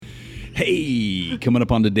Hey, coming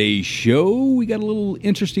up on today's show, we got a little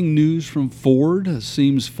interesting news from Ford. It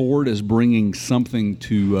seems Ford is bringing something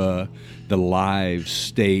to the live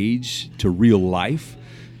stage, to real life.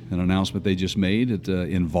 An announcement they just made. It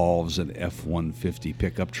involves an F-150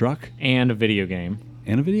 pickup truck. And a video game.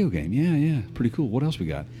 Yeah. Pretty cool. What else we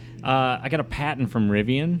got? I got a patent from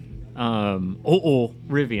Rivian.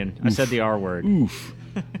 Rivian. I said the R word. Oof.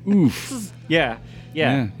 Yeah.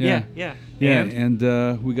 And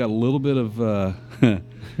we got a little bit of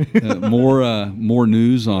more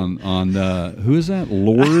news on who is that?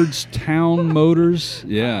 Lordstown Motors.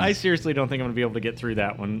 Yeah, I seriously don't think I'm going to be able to get through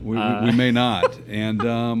that one. We may not. And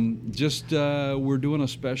we're doing a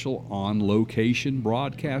special on location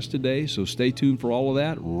broadcast today, so stay tuned for all of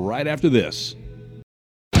that right after this.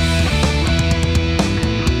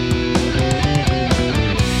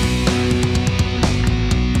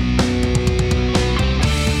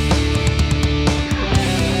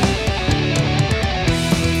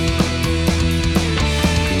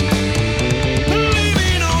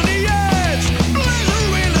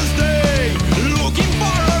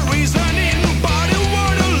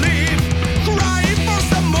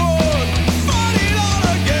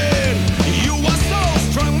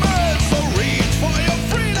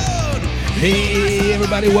 Hey,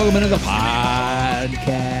 everybody, welcome into the podcast.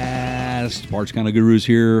 Parts Kind of Gurus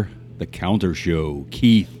here, the Counter Show.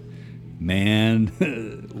 Keith, man,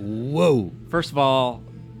 whoa. First of all,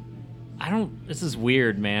 this is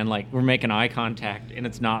weird, man. Like, we're making eye contact, and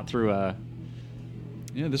it's not through a...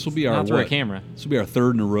 Yeah, this will be our... Not through a camera. This will be our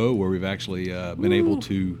third in a row where we've actually been able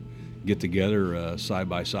to get together side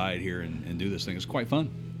by side here and do this thing. It's quite fun.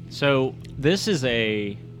 So, this is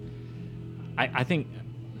I think...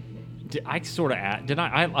 I sort of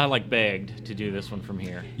I like begged to do this one from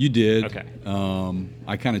here. You did. Okay.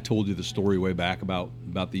 I kind of told you the story way back about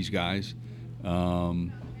these guys.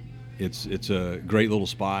 It's a great little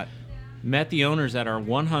spot. Met the owners at our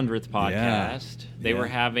 100th podcast. Yeah. They were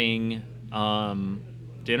having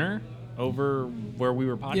dinner over where we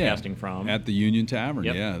were podcasting from. At the Union Tavern.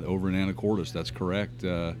 Yep. Yeah, over in Anacortes. That's correct.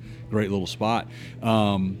 Great little spot.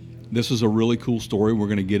 This is a really cool story. We're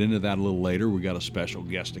going to get into that a little later. We got a special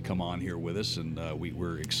guest to come on here with us, and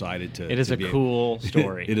we're excited to. It is a cool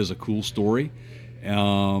story. It is a cool story.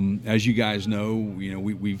 As you guys know,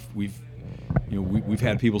 we've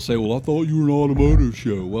had people say, "Well, I thought you were an automotive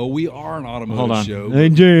show." Well, we are an automotive show. Hey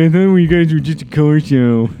Jay, I thought you guys were just a car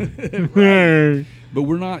show. Right. But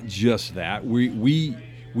we're not just that. We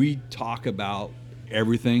talk about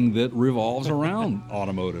everything that revolves around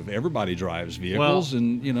automotive. Everybody drives vehicles,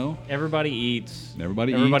 and everybody eats.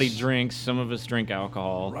 Everybody drinks. Some of us drink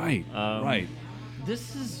alcohol. Right. Right.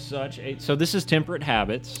 This is this is Temperate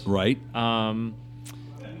Habits. Right.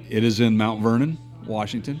 It is in Mount Vernon,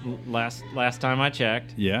 Washington. Last time I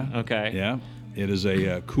checked. Yeah. Okay. Yeah. It is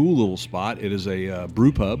a cool little spot. It is a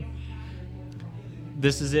brew pub.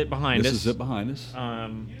 This is it behind us.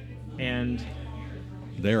 And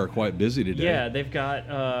they are quite busy today. Yeah, they've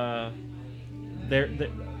got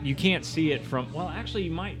you can't see it from. Well, actually,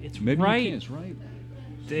 you might. It's maybe right. You can. It's right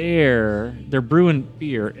there. They're brewing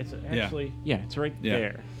beer. It's actually it's right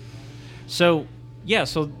there. So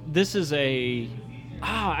this is we're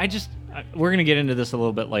gonna get into this a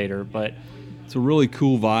little bit later, but it's a really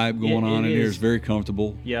cool vibe going on in here. It's very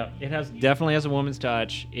comfortable. Yeah, it definitely has a woman's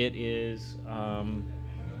touch. It is.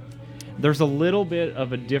 There's a little bit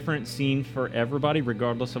of a different scene for everybody,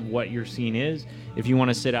 regardless of what your scene is. If you want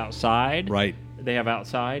to sit outside, right? They have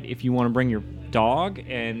outside. If you want to bring your dog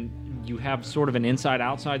and you have sort of an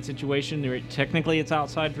inside-outside situation, technically it's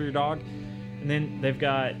outside for your dog. And then they've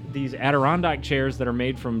got these Adirondack chairs that are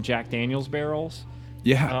made from Jack Daniel's barrels.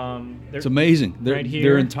 Yeah, it's amazing.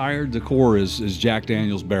 Their entire decor is Jack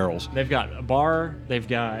Daniel's barrels. They've got a bar. They've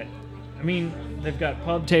got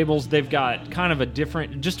pub tables. They've got kind of a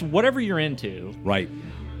different, just whatever you're into. Right.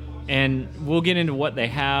 And we'll get into what they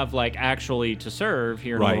have actually to serve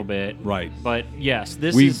here in a little bit. Right. But yes,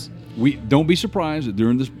 we don't be surprised that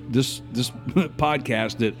during this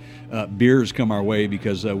podcast that beers come our way,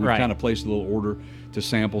 because we kind of placed a little order to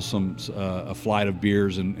sample a flight of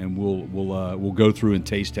beers, and we'll go through and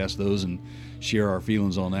taste test those and share our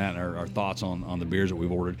feelings on that and our thoughts on the beers that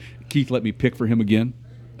we've ordered. Keith let me pick for him again.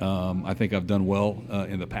 I think I've done well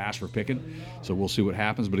in the past for picking, so we'll see what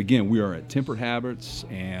happens. But again, we are at Temperate Habits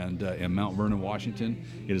and in Mount Vernon, Washington.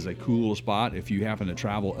 It is a cool little spot. If you happen to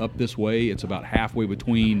travel up this way, it's about halfway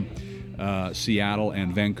between Seattle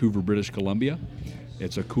and Vancouver, British Columbia.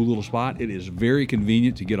 It's a cool little spot. It is very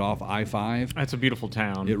convenient to get off I-5. It's a beautiful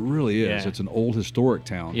town. It really is. Yeah. It's an old historic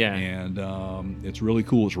town. Yeah. And it's really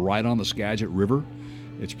cool. It's right on the Skagit River.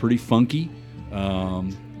 It's pretty funky.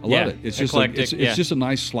 I love it. It's just it's just a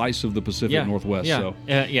nice slice of the Pacific Northwest.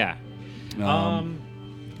 Yeah. So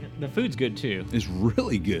the food's good too. It's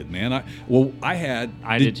really good, man. I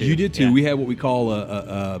did too. You did too. Yeah. We had what we call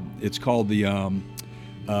it's called the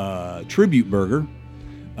Tribute Burger,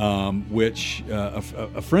 which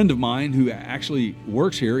a friend of mine who actually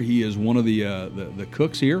works here. He is one of the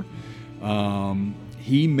cooks here.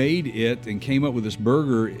 He made it and came up with this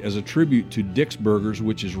burger as a tribute to Dick's Burgers,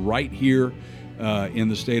 which is right here in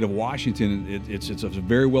the state of Washington. It's a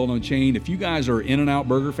very well-known chain. If you guys are In-N-Out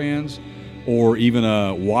Burger fans or even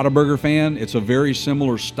a Whataburger fan, it's a very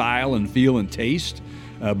similar style and feel and taste,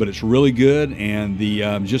 but it's really good. And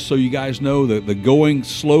just so you guys know, the going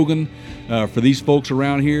slogan for these folks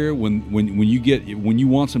around here, when you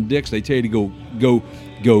want some Dick's, they tell you to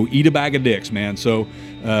go eat a bag of Dick's, man. So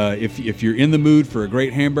if you're in the mood for a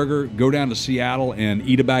great hamburger, go down to Seattle and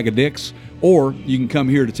eat a bag of Dick's, or you can come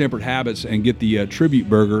here to Temperate Habits and get the Tribute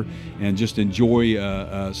Burger and just enjoy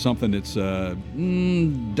something that's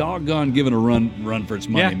doggone giving a run for its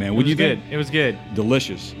money, man. Would you think? It was good.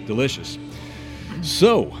 Delicious.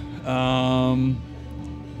 So,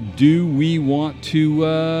 do we want to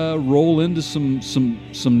roll into some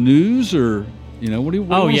news, or what do you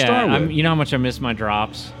want to start with? You know how much I miss my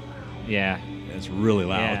drops. Yeah. It's really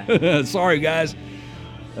loud. Yeah. Sorry, guys.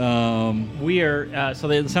 We are so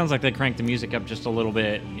it sounds like they cranked the music up just a little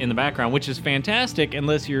bit in the background, which is fantastic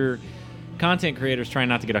unless you're content creators trying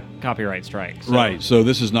not to get a copyright strike. So. Right. So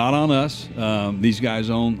this is not on us. These guys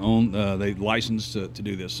own they licensed to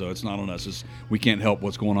do this, so it's not on us. We can't help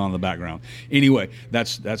what's going on in the background. Anyway,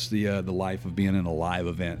 that's the life of being in a live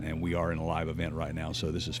event, and we are in a live event right now. So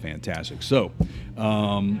this is fantastic. So,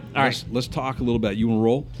 let's talk a little bit. You want to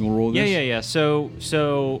roll? You want to roll with this? Yeah. So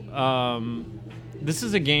this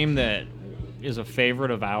is a game that is a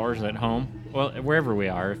favorite of ours at home. Well, wherever we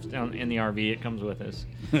are, if down in the RV, it comes with us.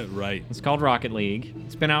 Right. It's called Rocket League.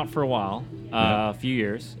 It's been out for a while, a few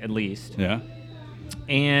years at least. Yeah.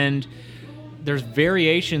 And there's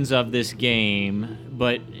variations of this game,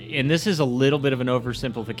 and this is a little bit of an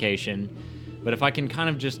oversimplification, but if I can kind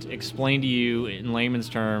of just explain to you in layman's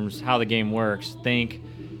terms how the game works, think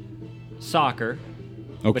soccer,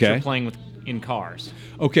 but you're playing in cars.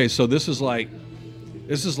 Okay, so this is like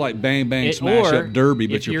Bang Bang Smash Up Derby,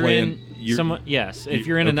 but you're playing. If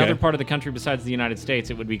you're in another part of the country besides the United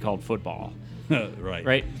States, it would be called football.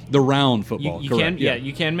 Right. The round football.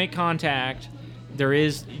 You can make contact. There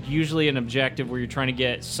is usually an objective where you're trying to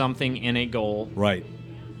get something in a goal. Right.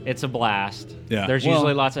 It's a blast. Yeah. There's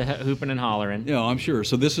usually lots of hooping and hollering. Yeah, I'm sure.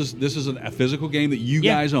 So this is a physical game that you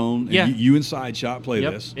guys own. And you and Sideshot play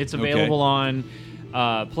this. It's available on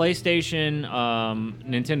PlayStation,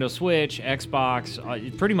 Nintendo Switch,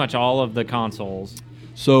 Xbox, pretty much all of the consoles.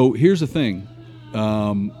 So here's the thing,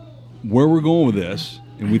 where we're going with this,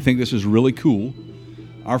 and we think this is really cool.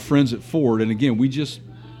 Our friends at Ford, and again, we just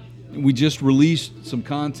released some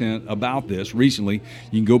content about this recently.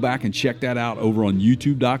 You can go back and check that out over on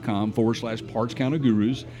youtube.com/Parts Counter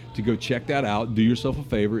Gurus to go check that out. Do yourself a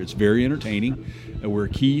favor. It's very entertaining. Where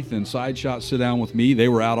Keith and Sideshot sit down with me, they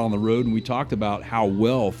were out on the road, and we talked about how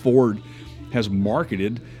well Ford has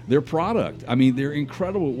marketed their product. I mean, they're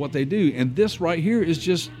incredible at what they do. And this right here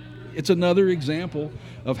is it's another example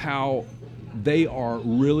of how they are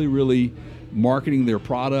really, really marketing their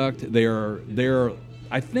product.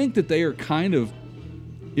 I think that they are kind of,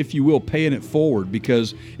 if you will, paying it forward,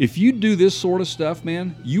 because if you do this sort of stuff,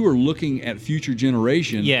 man, you are looking at future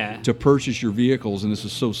generation to purchase your vehicles, and this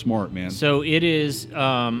is so smart, man. So it is,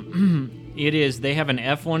 they have an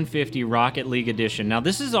F-150 Rocket League edition. Now,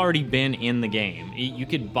 this has already been in the game. You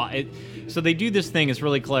could buy it. So they do this thing, it's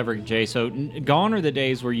really clever, Jay. So gone are the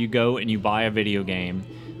days where you go and you buy a video game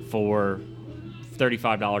for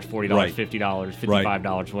 $35, $40, $50,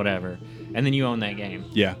 $55, whatever, and then you own that game.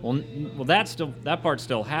 Yeah. Well, that part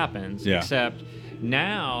still happens, except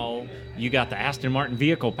now you got the Aston Martin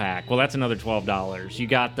vehicle pack. Well, that's another $12. You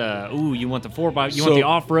got you want the 4x, you want the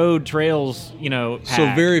off-road trails, pack, so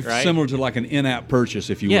very similar to like an in-app purchase,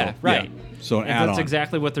 if you will. Yeah, right. Yeah. So that's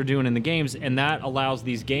exactly what they're doing in the games, and that allows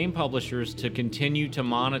these game publishers to continue to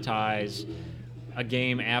monetize a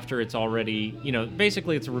game after it's already,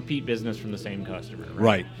 basically it's a repeat business from the same customer.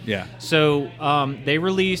 Right, yeah. So they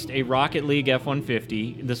released a Rocket League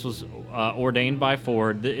F-150. This was ordained by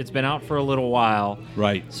Ford. It's been out for a little while.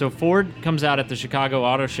 Right. So Ford comes out at the Chicago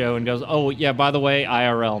Auto Show and goes, oh, yeah, by the way,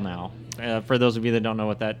 IRL now. For those of you that don't know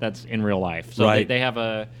what that's in real life. So they have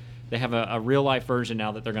a They have a real life version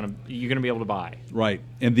now that you're gonna be able to buy. Right,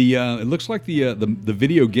 and the it looks like the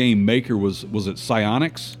video game maker was it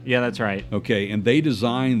Psyonix? Yeah, that's right. Okay, and they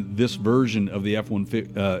designed this version of the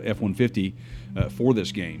F-150 for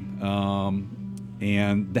this game,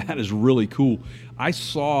 and that is really cool. I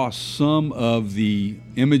saw some of the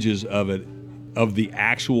images of it, of the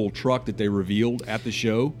actual truck that they revealed at the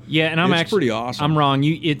show. Yeah, and it's pretty awesome. I'm wrong.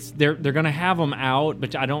 They're going to have them out,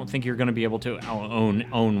 but I don't think you're going to be able to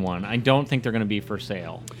own one. I don't think they're going to be for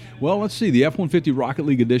sale. Well, let's see. The F-150 Rocket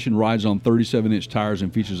League Edition rides on 37-inch tires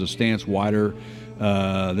and features a stance wider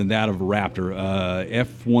than that of a Raptor.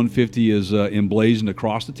 F-150 is emblazoned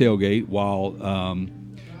across the tailgate, while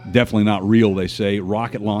definitely not real, they say.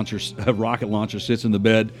 Rocket launcher sits in the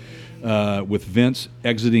bed with vents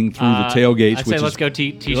exiting through the tailgates. I say let's go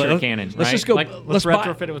T-shirt cannon. Let's right? just go. Let's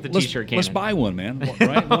retrofit it with a T-shirt cannon. Let's buy one, man.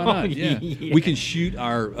 Right? Why not? Yeah. Yeah. We can shoot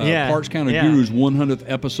our Parts Counter Guru's 100th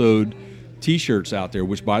episode T-shirts out there,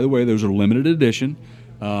 which, by the way, those are limited edition.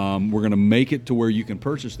 We're going to make it to where you can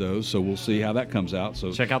purchase those, so we'll see how that comes out.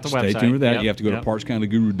 So check out the website. Stay tuned with that. You have to go to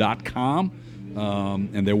partscounterguru.com,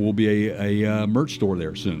 and there will be a merch store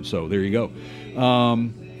there soon. So there you go.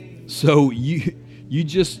 So you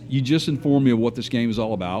just informed me of what this game is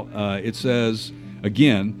all about. It says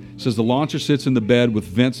the launcher sits in the bed with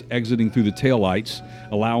vents exiting through the taillights,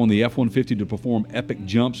 allowing the F-150 to perform epic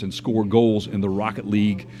jumps and score goals in the Rocket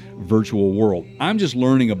League virtual world. I'm just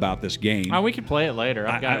learning about this game. Oh, we could play it later.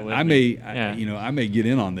 I've got it with I me. I may get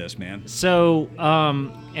in on this, man. So,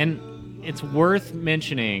 and it's worth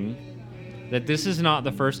mentioning that this is not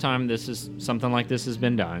the first time something like this has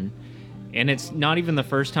been done. And it's not even the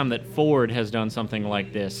first time that Ford has done something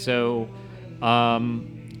like this. So,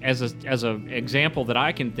 as a example that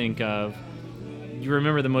I can think of, you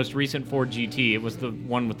remember the most recent Ford GT? It was the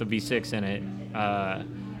one with the V6 in it.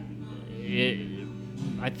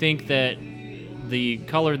 I think that the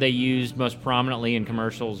color they used most prominently in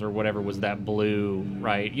commercials or whatever was that blue,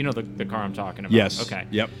 right? You know the car I'm talking about. Yes. Okay.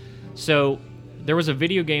 Yep. So there was a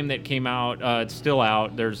video game that came out. It's still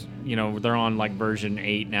out. They're on like version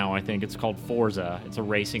 8 now, I think. It's called Forza. It's a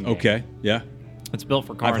racing game. Okay. Yeah. It's built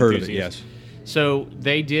for car I've heard enthusiasts. of it, yes. So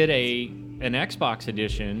they did an Xbox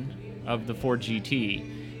edition of the Ford GT,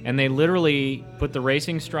 and they literally put the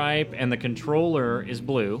racing stripe, and the controller is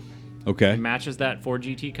blue. Okay. It matches that Ford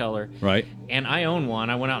GT color. Right. And I own one.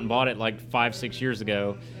 I went out and bought it like 5-6 years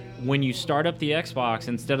ago. When you start up the Xbox,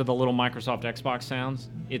 instead of the little Microsoft Xbox sounds,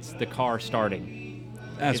 it's the car starting.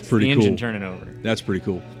 That's it's pretty the cool. engine turning over. That's pretty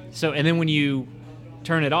cool. So, and then when you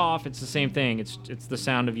turn it off, it's the same thing. It's the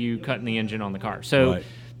sound of you cutting the engine on the car. So Right.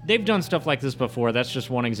 They've done stuff like this before. That's just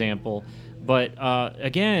one example. But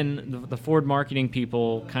again, the Ford marketing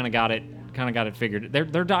people kind of got it figured.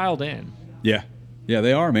 They're dialed in. Yeah. Yeah,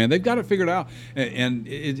 they are, man. They've got it figured out, and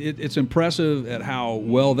it's impressive at how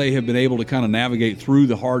well they have been able to kind of navigate through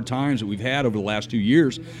the hard times that we've had over the last 2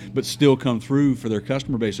 years, but still come through for their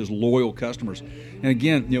customer base as loyal customers. And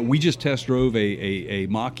again, we just test drove a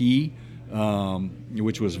Mach-E,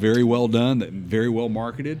 which was very well done, very well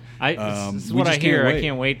marketed. This is what I hear. I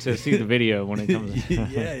can't wait to see the video when it comes. Yeah.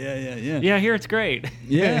 Yeah, I hear it's great.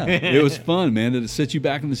 Yeah, it was fun, man. Did it sit you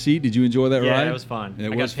back in the seat? Did you enjoy that ride? Yeah, it was fun. It I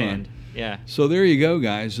was got fun. pinned. Yeah. So there you go,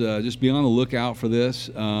 guys. Just be on the lookout for this.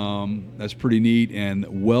 That's pretty neat, and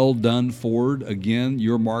well done, Ford. Again,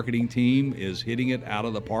 your marketing team is hitting it out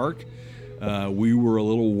of the park. We were a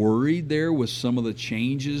little worried there with some of the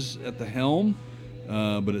changes at the helm,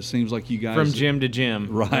 but it seems like you guys... From gym to gym.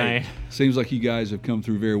 Right. Seems like you guys have come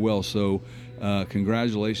through very well. So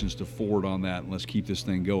congratulations to Ford on that, and let's keep this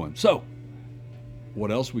thing going. So what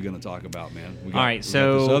else are we going to talk about, man? We got this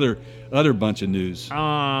other bunch of news.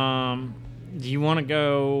 Do you want to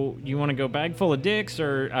go bag full of dicks,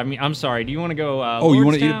 or I'm sorry, do you want to go you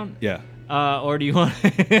want to Lordstown? Yeah. Or do you want?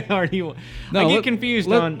 Or do you? No, I get confused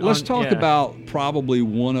Let's talk about probably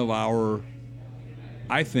one of our.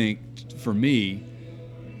 I think for me,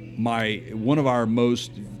 one of our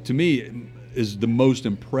most, to me, is the most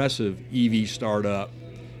impressive EV startup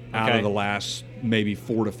out of the last maybe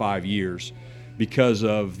 4 to 5 years, because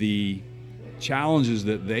of the challenges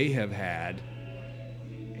that they have had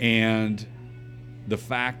and the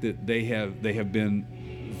fact that they have been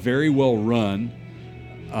very well run.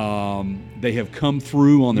 They have come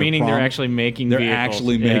through on their meaning they're actually making they're vehicles.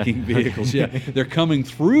 actually making vehicles. Yeah, they're coming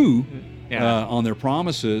through on their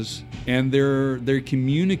promises, and they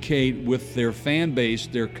communicate with their fan base,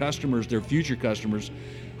 their customers, their future customers,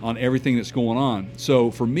 on everything that's going on. So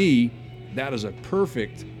for me, that is a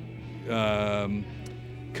perfect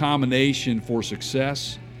combination for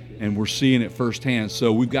success, and we're seeing it firsthand.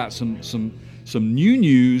 So we've got some new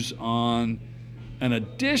news on an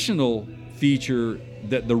additional feature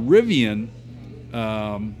that the Rivian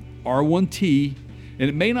R1T, and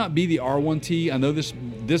it may not be the R1T. I know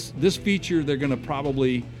this feature they're going to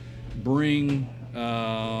probably bring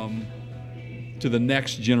to the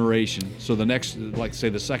next generation. So the next, like say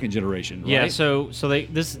the second generation, right? Yeah, so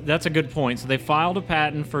that's a good point. So they filed a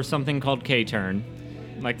patent for something called K-turn,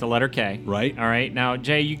 like the letter K. Right. All right. Now,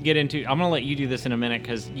 Jay, you can get into, I'm going to let you do this in a minute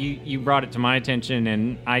because you brought it to my attention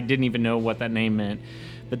and I didn't even know what that name meant.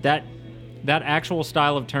 But that actual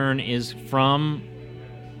style of turn is from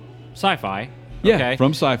Sci-Fi. Yeah, okay?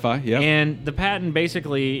 From Sci-Fi, yeah. And the patent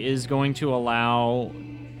basically is going to allow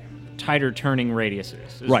tighter turning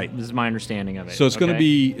radiuses. Right. This is my understanding of it. So it's going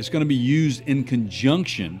to be used in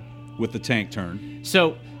conjunction with the tank turn.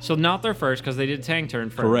 So not their first because they did tank turn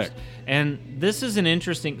first. Correct. And this is an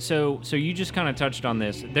interesting. So you just kind of touched on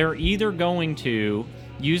this. They're either going to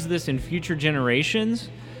use this in future generations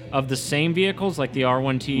of the same vehicles, like the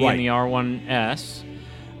R1T right. and the R1S,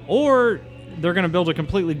 or they're going to build a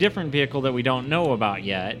completely different vehicle that we don't know about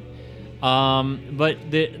yet. But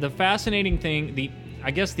the fascinating thing, I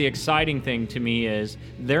guess the exciting thing to me is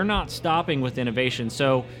they're not stopping with innovation.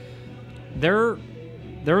 So they're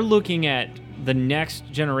looking at the next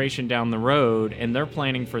generation down the road, and they're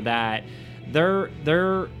planning for that.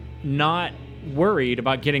 They're not worried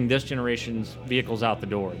about getting this generation's vehicles out the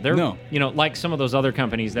door. They're like some of those other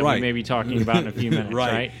companies that right. we may be talking about in a few minutes,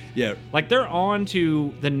 right? Yeah. Like they're on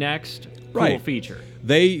to the next cool feature.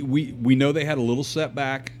 We know they had a little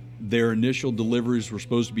setback. Their initial deliveries were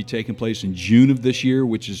supposed to be taking place in June of this year,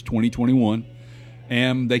 which is 2021.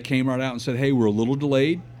 And they came right out and said, hey, we're a little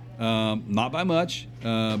delayed. Not by much,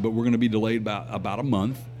 but we're going to be delayed about a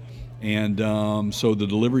month. And so the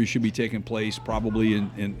delivery should be taking place probably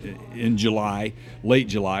in July, late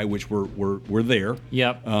July, which we're there.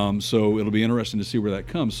 Yep. So it'll be interesting to see where that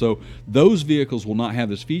comes. So those vehicles will not have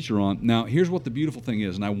this feature on. Now, here's what the beautiful thing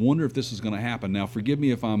is, and I wonder if this is going to happen. Now, forgive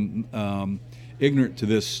me if I'm ignorant to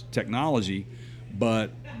this technology, but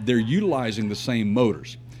they're utilizing the same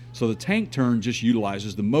motors. So the tank turn just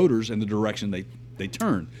utilizes the motors and the direction they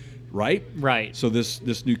turn, right? Right. So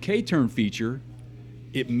this new K-turn feature,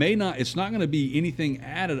 it's not going to be anything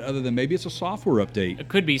added other than maybe it's a software update. It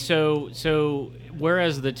could be. So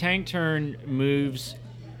whereas the tank turn moves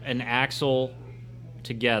an axle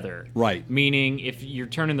together. Right. Meaning if you're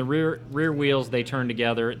turning the rear wheels, they turn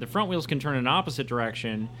together. The front wheels can turn in opposite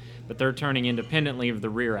direction, but they're turning independently of the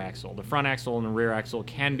rear axle. The front axle and the rear axle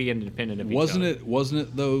can be independent of each other. Wasn't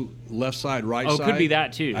it though left side, right side? Oh, it could be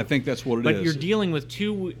that too. I think that's what it is. But you're dealing with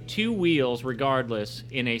two wheels regardless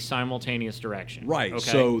in a simultaneous direction. Right. Okay?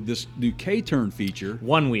 So this new K-turn feature.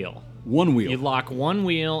 One wheel. You lock one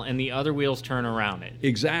wheel and the other wheels turn around it.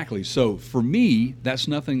 Exactly. So for me, that's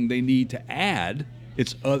nothing they need to add.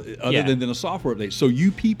 It's other than a software update. So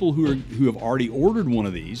you people who have already ordered one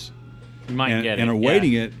of these and are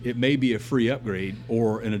waiting it may be a free upgrade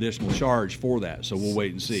or an additional charge for that. So we'll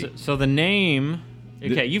wait and see. So the name.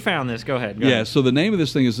 Okay, you found this. Go ahead. Go ahead. So the name of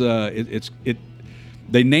this thing is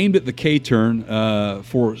they named it the K-turn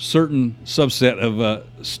for a certain subset of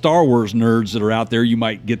Star Wars nerds that are out there. You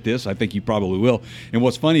might get this. I think you probably will. And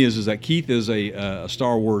what's funny is that Keith is a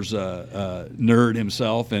Star Wars nerd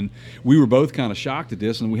himself, and we were both kind of shocked at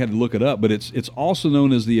this, and we had to look it up. But it's also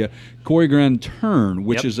known as the Choreographed turn,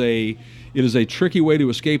 which is a tricky way to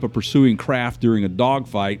escape a pursuing craft during a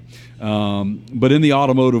dogfight. But in the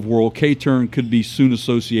automotive world, K-turn could be soon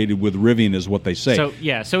associated with Rivian, is what they say. So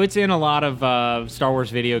it's in a lot of Star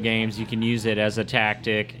Wars video games. You can use it as a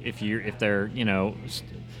tactic if they're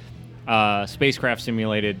spacecraft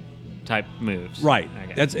simulated type moves. Right.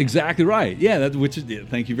 Okay. That's exactly right. Yeah.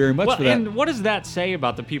 Thank you very much for that. And what does that say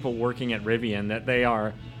about the people working at Rivian, that they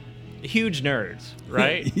are huge nerds,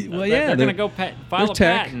 right? Well, they're going to go file a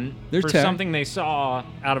patent for tech. something they saw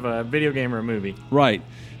out of a video game or a movie. Right.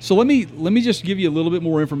 So let me just give you a little bit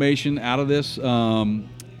more information out of this. Whether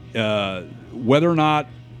or not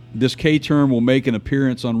this K-turn will make an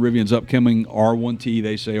appearance on Rivian's upcoming R1T,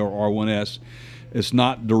 they say, or R1S, it's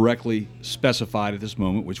not directly specified at this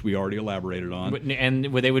moment, which we already elaborated on. And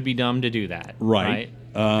they would be dumb to do that, right?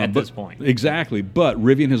 At this point. Exactly. But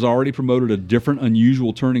Rivian has already promoted a different,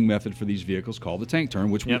 unusual turning method for these vehicles called the tank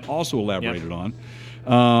turn, which we also elaborated on.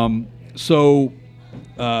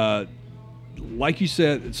 Like you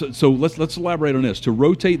said, so let's elaborate on this. To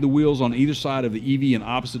rotate the wheels on either side of the EV in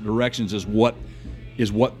opposite directions is what.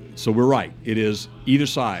 So we're right. It is either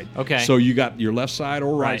side. Okay. So you got your left side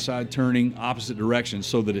or right side turning opposite directions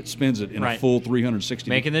so that it spins it in a full 360.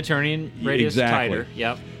 Making the turning radius tighter.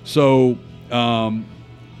 Yep. So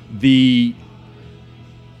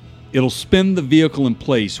it'll spin the vehicle in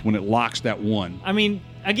place when it locks that one. I mean,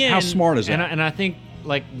 again, how smart is that? And I think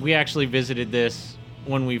like we actually visited this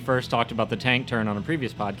when we first talked about the tank turn on a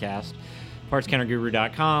previous podcast.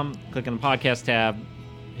 PartsCounterGuru.com. Click on the podcast tab.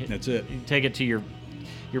 That's it. Take it to your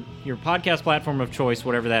podcast platform of choice,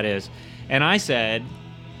 whatever that is. And I said,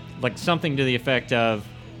 like something to the effect of,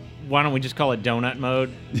 why don't we just call it donut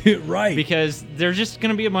mode? Right. Because there's just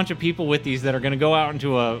going to be a bunch of people with these that are going to go out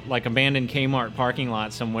into a like abandoned Kmart parking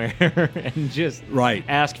lot somewhere and just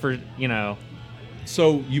ask for, you know.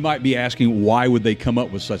 So you might be asking, why would they come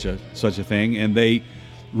up with such a thing? And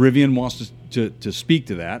Rivian wants to speak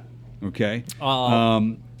to that. Okay.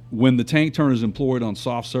 When the tank turn is employed on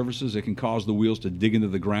soft surfaces, it can cause the wheels to dig into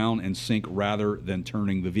the ground and sink rather than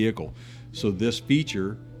turning the vehicle. So this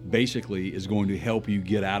feature basically is going to help you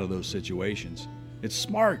get out of those situations. It's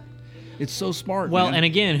smart. It's so smart. Well, man. And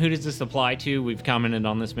again, who does this apply to? We've commented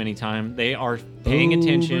on this many times. They are paying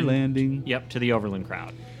attention. Overlanding. Yep, to the overland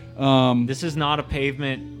crowd. This is not a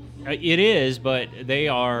pavement. It is, but they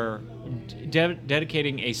are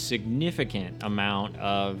dedicating a significant amount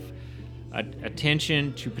of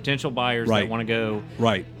attention to potential buyers that want to go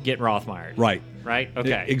get Rothmeier. Right?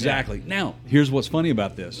 Okay. Exactly. Yeah. Now, here's what's funny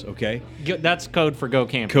about this, okay? That's code for Go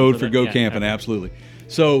Camping. Code for Go Camping, absolutely.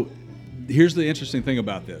 So, here's the interesting thing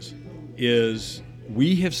about this, is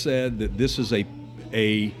we have said that this is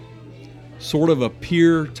a sort of a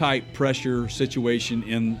peer-type pressure situation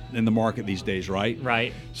in the market these days, right?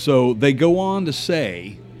 Right. So, they go on to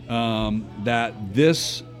say that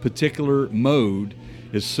this particular mode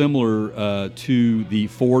is similar to the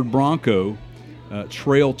Ford Bronco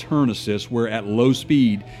trail turn assist, where at low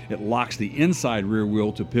speed it locks the inside rear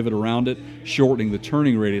wheel to pivot around it, shortening the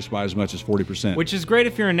turning radius by as much as 40%. Which is great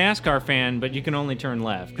if you're a NASCAR fan, but you can only turn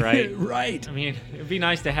left, right? Right. I mean, it'd be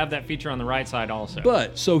nice to have that feature on the right side also.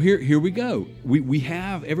 But so here we go. We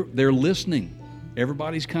have they're listening.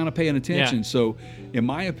 Everybody's kind of paying attention. Yeah. So, in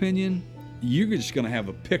my opinion, you're just going to have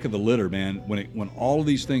a pick of the litter, man, when all of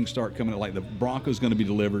these things start coming out. Like the Bronco's going to be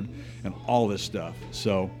delivered and all this stuff.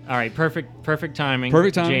 So, all right, perfect timing.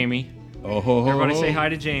 Perfect timing. Jamie. Everybody say hi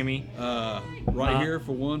to Jamie. Here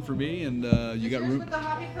for one for me, and you got room. With the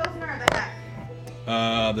Hobby Pilsner or the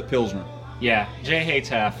Heck? The Pilsner. Yeah, Jay hates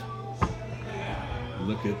half.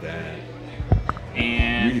 Look at that.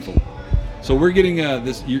 And beautiful. So we're getting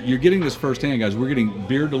this. You're getting this firsthand, guys. We're getting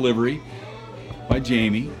beer delivery by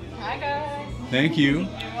Jamie. Hi, guys. Thank you.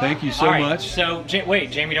 Thank you so much. So, wait,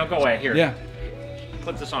 Jamie, don't go away. Here. Yeah.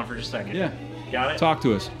 Clip this on for just a second. Yeah. Got it? Talk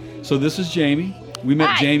to us. So this is Jamie. We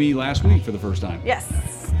met Jamie last week for the first time.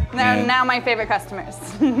 Yes. They're now my favorite customers.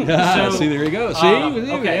 See, there you go. See?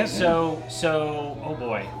 Okay, Yeah. so, oh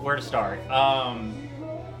boy, where to start?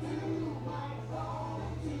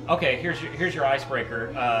 Okay, here's your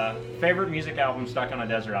icebreaker. Favorite music album stuck on a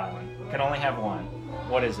desert island. Can only have one.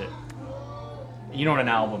 What is it? You know what an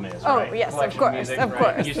album is, right? Oh, yes, Collection of course, music, of right?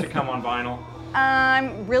 course. It used to come on vinyl.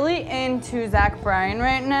 I'm really into Zach Bryan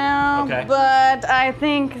right now, Okay. but I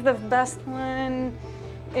think the best one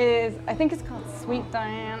is, I think it's called Sweet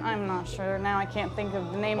Diane. I'm not sure. Now I can't think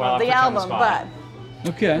of the name of the album, but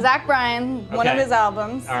okay. Zach Bryan, one of his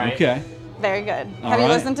albums. All right. Okay. Very good. All Have you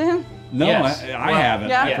right. listened to him? No, Yes. I haven't.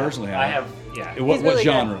 Yeah. I personally haven't. I have, yeah. What, He's really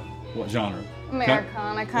genre? What genre?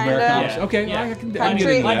 Americana, kind Americana. of. Yeah. Okay, Yeah. I can get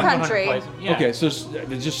Country, into that. country. Yeah. Okay, so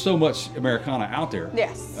there's just so much Americana out there.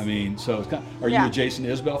 Yes. I mean, so it's kind are you Yeah. a Jason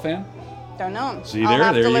Isbell fan? Don't know him. See, I'll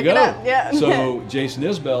have there to you look go. It up. Yeah. So Jason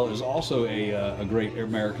Isbell is also a great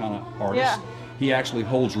Americana artist. Yeah. He actually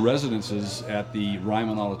holds residences at the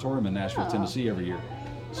Ryman Auditorium in Nashville, Tennessee every year.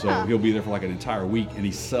 So he'll be there for like an entire week, and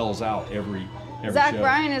he sells out every Zach show.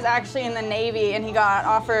 Bryan is actually in the Navy, and he got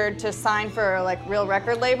offered to sign for like real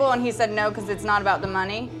record label, and he said no because it's not about the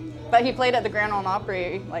money. But he played at the Grand Ole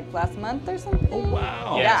Opry like last month or something. Oh,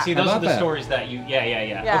 wow. Yeah. Yeah. See, How those are about the that? stories that you. Yeah.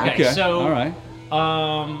 Yeah. Okay. So. All right.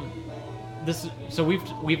 So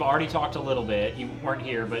we've already talked a little bit. You weren't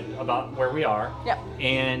here, but about where we are. Yep.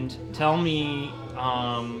 And tell me,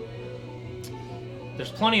 there's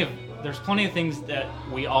plenty of things that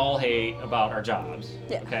we all hate about our jobs.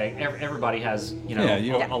 Yeah. Okay. Everybody has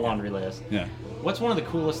a laundry list. Yeah. What's one of the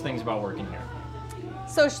coolest things about working here?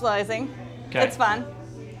 Socializing. Okay. It's fun.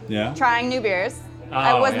 Yeah. Trying new beers.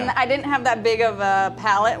 Oh, I didn't have that big of a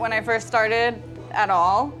palate when I first started at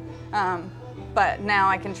all. But now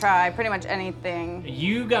I can try pretty much anything.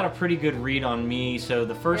 You got a pretty good read on me. So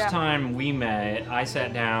the first Yeah. time we met, I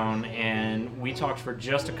sat down and we talked for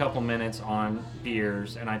just a couple minutes on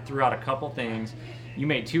beers, and I threw out a couple things. You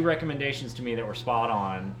made 2 recommendations to me that were spot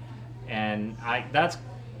on, and that's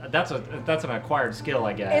that's an acquired skill,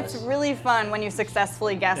 I guess. It's really fun when you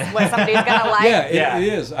successfully guess what somebody's gonna like. Yeah, it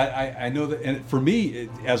is. I know that, and for me,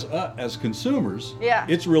 as consumers,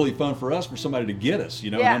 it's really fun for us, for somebody to get us,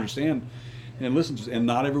 and understand and listen to, and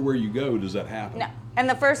not everywhere you go does that happen. No. And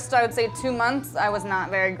the first, I would say, 2 months, I was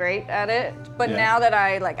not very great at it. But now that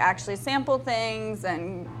I actually sample things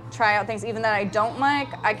and try out things, even that I don't like,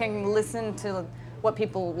 I can listen to what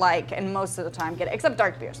people like, and most of the time get it, except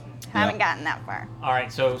dark beers. Haven't gotten that far. All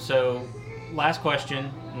right, so last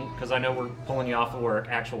question, because I know we're pulling you off of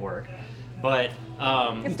actual work, but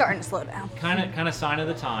it's starting to slow down. Kind of sign of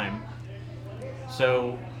the time.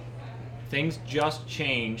 So things just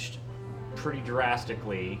changed pretty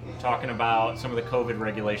drastically, talking about some of the COVID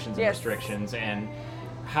regulations and restrictions, and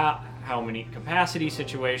how many capacity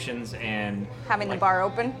situations, and having the bar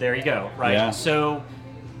open. There you go. Right. Yeah. So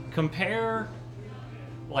compare,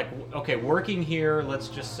 working here, let's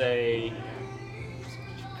just say,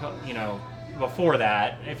 before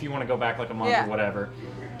that, if you want to go back a month or whatever,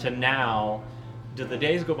 to now. Do the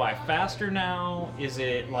days go by faster now? Is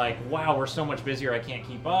it wow, we're so much busier, I can't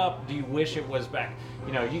keep up? Do you wish it was back?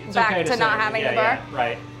 It's back okay to not having the bar? Yeah,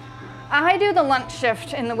 right. I do the lunch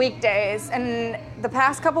shift in the weekdays, and the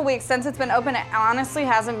past couple weeks since it's been open, it honestly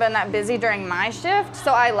hasn't been that busy during my shift.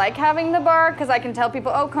 So I like having the bar because I can tell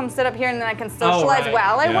people, come sit up here, and then I can socialize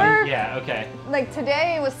while I work. Yeah, okay.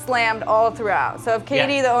 Today it was slammed all throughout. So if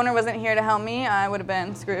Katie, the owner, wasn't here to help me, I would have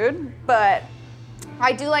been screwed. But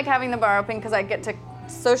I do like having the bar open because I get to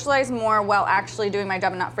socialize more while actually doing my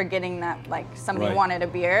job and not forgetting that somebody wanted a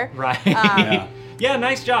beer. Right. Yeah,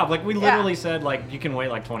 nice job. We literally said you can wait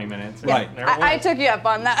 20 minutes. Right. I took you up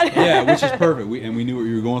on that. Yeah, which is perfect. We knew what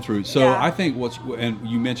you were going through. So I think and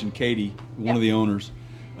you mentioned Katie, one of the owners.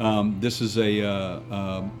 This is it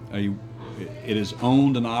is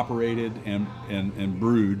owned and operated and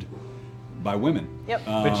brewed by women. Yep.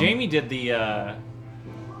 But Jamie did the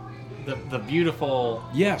beautiful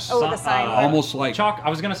the sign almost like chalk. I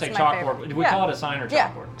was gonna say chalkboard. Do we call it a sign or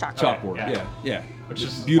chalkboard? Chalkboard. Yeah. Which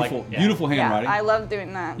is beautiful handwriting. I love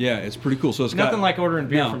doing that. Yeah, it's pretty cool. So it's nothing like ordering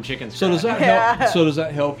beer from Chicken Scratch. So does that help? So does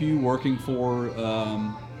that help you working for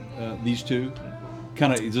these two?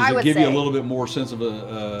 Does it give you a little bit more sense of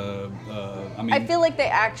I feel like they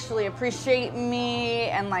actually appreciate me,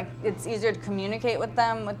 and it's easier to communicate with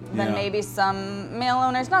them than maybe some male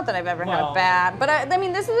owners. Not that I've ever had a bad, but I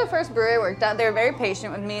mean, this is the first brewery I worked at. They were very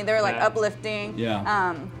patient with me. They were uplifting.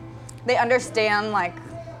 Yeah. They understand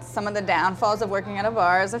some of the downfalls of working at a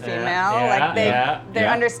bar as a female. They're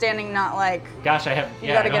understanding, not gosh, I have you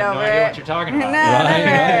gotta get over no idea what you're talking about.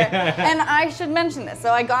 And I should mention this.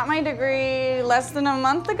 So I got my degree less than a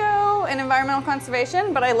month ago in environmental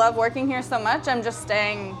conservation, but I love working here so much, I'm just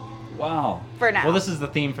staying for now. Well, this is the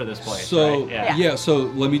theme for this place. So so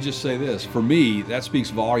let me just say this. For me, that speaks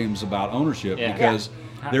volumes about ownership because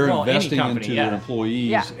they're investing into their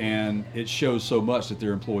employees, and it shows so much that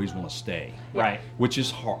their employees want to stay. Right. Which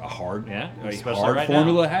is a hard right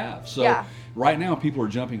formula to have. So right now, people are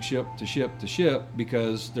jumping ship to ship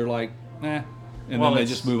because they're like, and then they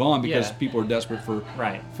just move on because people are desperate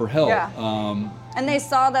for help. Yeah. And they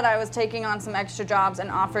saw that I was taking on some extra jobs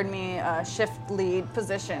and offered me a shift lead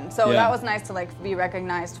position. So that was nice to be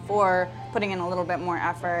recognized for putting in a little bit more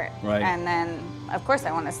effort. Right. And then, of course,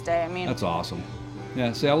 I want to stay. I mean, that's awesome.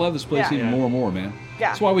 Yeah, see, I love this place even more and more, man. Yeah.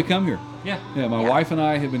 That's why we come here. Yeah. Yeah, my wife and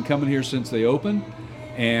I have been coming here since they opened,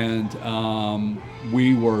 and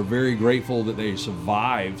we were very grateful that they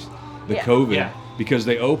survived the COVID. Yeah. Because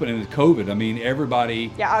they opened in COVID. I mean,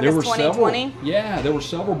 everybody. Yeah, August 2020. There were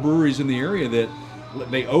several breweries in the area that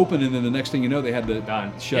they opened, and then the next thing you know, they had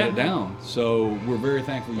to shut it down. So we're very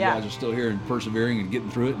thankful you guys are still here and persevering and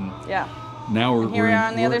getting through it. And now we're here we are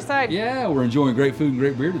on the other side. Yeah, we're enjoying great food and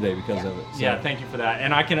great beer today because of it. So. Yeah, thank you for that.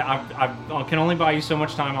 And I can only buy you so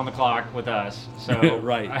much time on the clock with us. So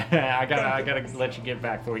I gotta let you get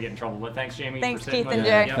back before we get in trouble. But thanks, Jamie. Thanks, for sitting Keith and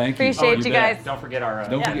with us. Jay. Thank you. Appreciate you guys. Don't forget our.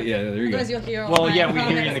 Don't forget. Yeah, there you go. You'll hear well, we hear you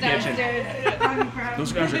in the kitchen.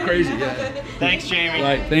 Those guys are crazy. Yeah. Thanks, Jamie.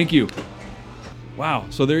 Right. Thank you. Wow.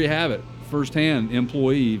 So there you have it. Firsthand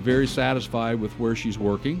employee, very satisfied with where she's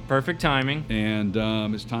working. Perfect timing. And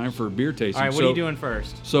it's time for beer tasting. All right, what are you doing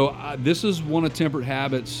first? So this is one of Temperate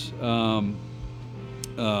Habits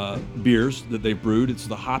beers that they've brewed. It's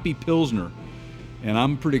the Hoppy Pilsner. And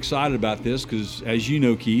I'm pretty excited about this because, as you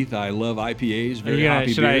know, Keith, I love IPAs, very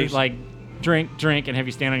hoppy beers. Should I drink and have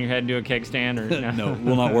you stand on your head and do a keg stand? Or no? No,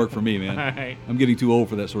 will not work for me, man. All right. I'm getting too old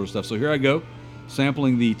for that sort of stuff. So here I go,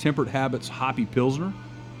 sampling the Temperate Habits Hoppy Pilsner.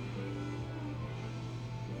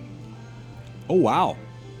 Oh, wow.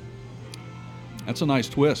 That's a nice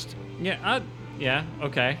twist. Yeah,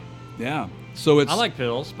 okay. Yeah. So it's I like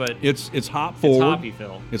Pils, but it's hop forward. It's hoppy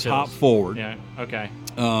Phil. It's Pils. hop forward. Yeah. Okay.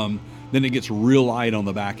 Then it gets real light on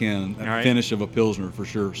the back end. Right. Finish of a Pilsner for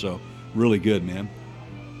sure. So really good, man.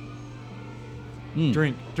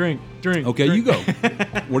 Drink. Okay, drink. you go.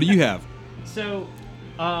 What do you have? So,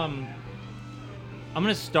 I'm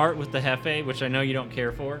gonna start with the Hefe, which I know you don't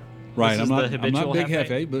care for. Right, This is I'm the not habitual big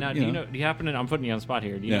Hefe, but now, you know. do you happen to? I'm putting you on the spot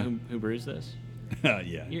here. Do you Yeah. know who brews this?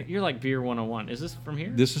 Yeah. You're like Beer 101. Is this from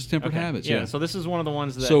here? This is Tempered Okay. Habits. Yeah. Yeah. So this is one of the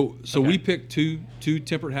ones that. So okay. we picked two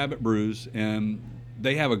Tempered Habit brews, and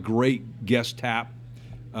they have a great guest tap.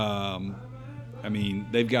 I mean,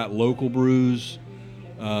 they've got local brews,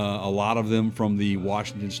 a lot of them from the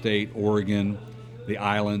Washington State, Oregon, the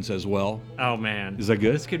islands as well. Oh man, Is that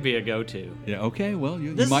good? This could be a go-to. Yeah. Okay. Well,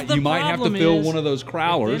 you This is might the you might have to problem fill is, one of those If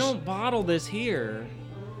crowlers. they don't bottle this here.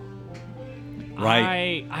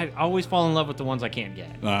 Right. I always fall in love with the ones I can't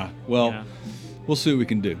get. Well, Yeah. we'll see what we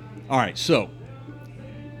can do. All right. So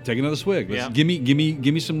take another swig. Yeah. Give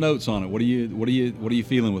me some notes on it. What are you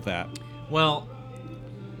feeling with that? Well,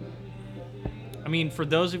 I mean, for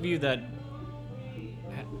those of you that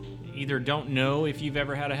either don't know if you've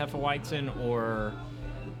ever had a Hefeweizen or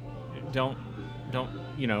don't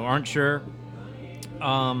aren't sure,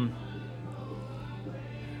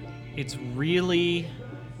 it's really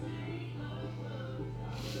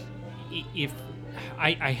if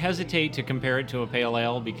I hesitate to compare it to a pale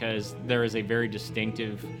ale because there is a very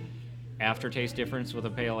distinctive aftertaste difference with a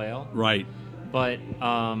pale ale. Right. But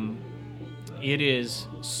it is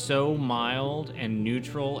so mild and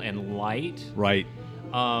neutral and light. Right.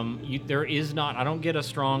 There is not. I don't get a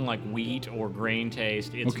strong like wheat or grain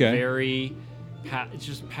taste. It's Okay. very. It's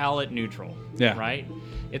just palate neutral. Yeah. Right.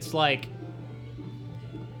 It's like.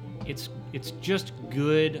 It's just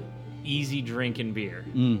good, easy drinking beer.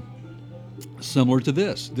 Similar to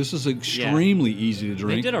this. This is extremely easy to They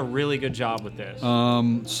drink. did a really good job with this.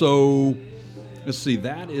 So let's see.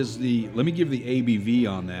 That is the. Let me give the ABV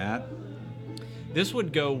on that. This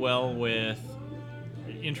would go well with,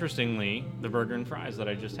 interestingly, the burger and fries that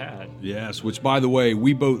I just had. Yes. Which, by the way,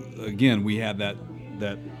 we had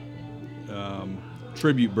that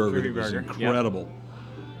tribute burger. Tribute It was burger, yep. incredible.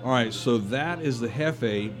 All right. So that is the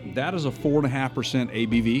Hefe. That is a 4.5%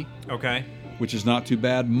 ABV, Okay. which is not too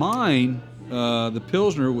bad. Mine, the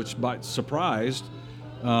Pilsner, which by surprised,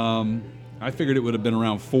 I figured it would have been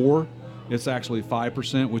around 4. It's actually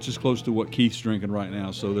 5%, which is close to what Keith's drinking right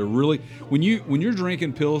now. So they're really when you're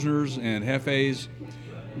drinking Pilsners and Hefes,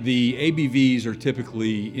 the ABVs are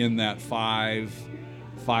typically in that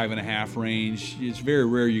 5.5 range. It's very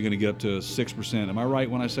rare you're going to get up to 6%. Am I right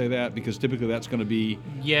when I say that? Because typically that's going to be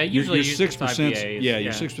Usually your 6%. IPAs,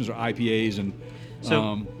 Your 6% are IPAs and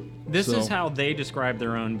So this so- is how they describe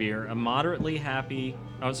their own beer: a moderately happy.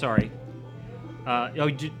 Oh, sorry.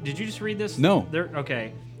 Did you just read this? No.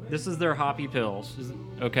 Okay. This is their hoppy Pils.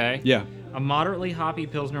 Okay. Yeah. A moderately hoppy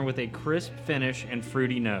Pilsner with a crisp finish and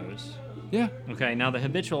fruity nose. Yeah. Okay. Now the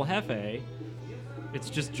habitual Hefe, it's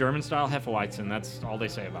just German style Hefeweizen. That's all they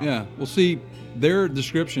say about it. Yeah. Well, see, their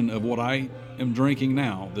description of what I am drinking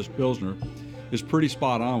now, this Pilsner, is pretty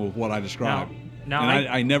spot on with what I described. Now and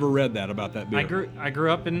I never read that about that beer. I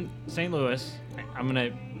grew up in St. Louis.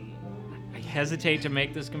 I hesitate to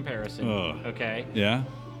make this comparison. Okay. Yeah.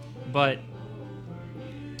 But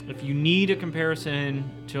if you need a comparison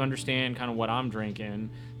to understand kind of what I'm drinking,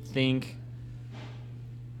 think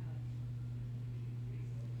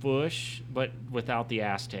Busch, but without the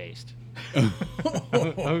ass taste.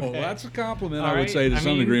 Well, that's a compliment, All I would right? say, to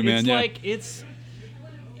some degree, man. It's Yeah. like it's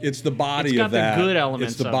the body it's got of that. the good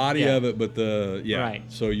elements It's the of it, body yeah. of it, but the Right.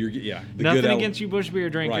 So the nothing good against you Busch beer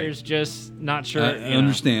drinkers, just not sure. I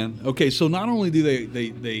understand. Okay, so not only do they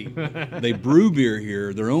they brew beer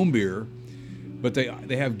here, their own beer, but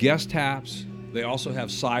they have guest taps. They also have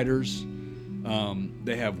ciders.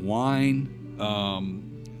 They have wine.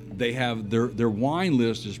 They have their wine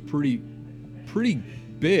list is pretty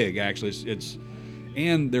big actually.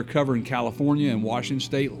 And they're covering California and Washington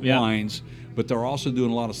State wines, but they're also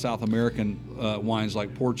doing a lot of South American wines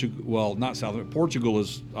like Portugal. Well, not South America. Portugal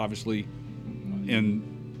is obviously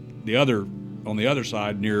on the other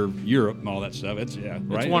side near Europe and all that stuff. It's right.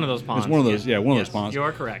 It's one of those ponds. It's one of those. Yeah. Yeah, one of Yes, those ponds. you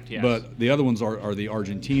are correct, yes. But the other ones are the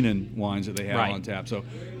Argentinian wines that they have Right. on tap. So,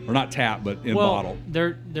 or not tap, but in well, bottle.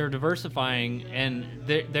 they're diversifying, and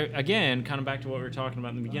they're again kind of back to what we were talking about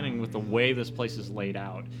in the beginning with the way this place is laid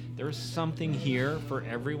out. There's something here for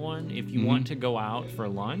everyone. If you want to go out for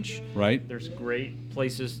lunch, Right. There's great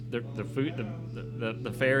places. The food,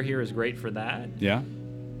 the fare here is great for that. Yeah.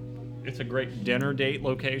 It's a great dinner date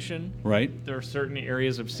location. Right. There are certain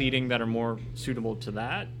areas of seating that are more suitable to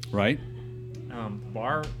that. Right.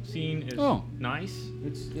 Bar scene is nice.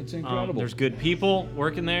 It's incredible. There's good people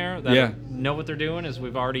working there that know what they're doing, as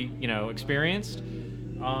we've already experienced.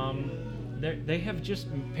 They have just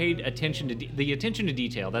paid attention to the attention to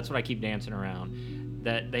detail. That's what I keep dancing around.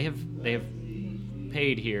 That they have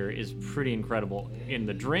paid here is pretty incredible in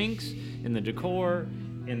the drinks, in the decor,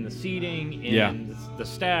 in the seating, in the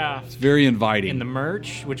staff. It's very inviting. In the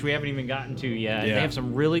merch, which we haven't even gotten to yet. Yeah.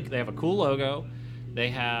 They have a cool logo. They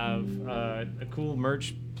have a cool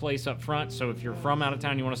merch place up front. So if you're from out of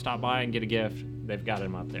town, you want to stop by and get a gift, they've got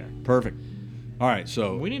them up there. Perfect. All right,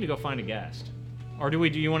 so we need to go find a guest. Or do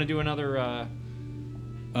you want to do another?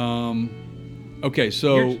 Okay,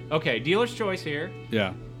 so dealer's choice here.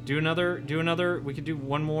 Yeah. Do another. We could do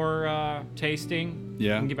one more tasting.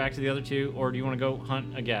 Yeah. And get back to the other two, or do you want to go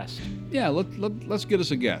hunt a guest? Yeah, let's get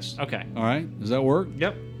us a guest. Okay. All right. Does that work?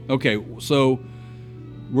 Yep. Okay, so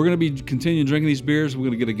we're going to be continuing drinking these beers. We're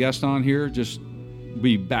going to get a guest on here. Just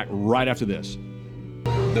be back right after this.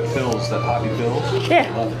 The pills, that hobby pills.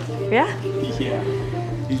 Yeah. Yeah. Yeah.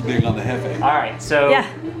 He's big on the Hefe. All right, so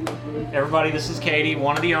everybody, this is Katie,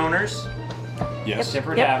 one of the owners. Yes.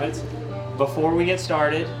 Tempered Habits. Before we get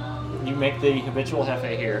started, you make the habitual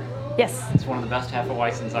Hefe here. Yes. It's one of the best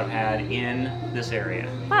Hefeweizens I've had in this area.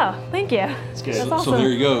 Wow, thank you. It's good. That's So awesome. there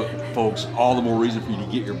you go, folks. All the more reason for you to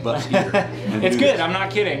get your butt here. It's good. I'm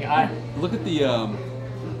not kidding. Look at the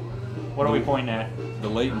What are we pointing at? the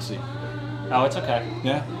latency. Oh, it's okay.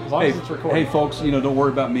 Yeah. As long as it's recording. Hey, folks. Don't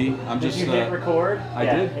worry about me. I'm Did just. you hit record? I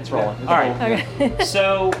did. It's rolling. Yeah, it's All right. rolling. Okay.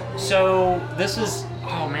 So this is.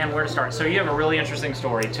 Oh man, where to start? So you have a really interesting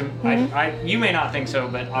story. You may not think so,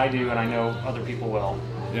 but I do, and I know other people will.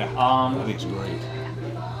 Yeah. I think it's great.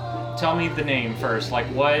 Tell me the name first. Like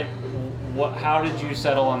what? How did you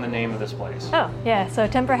settle on the name of this place? Oh, yeah. So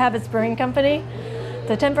Temper Habits Brewing Company.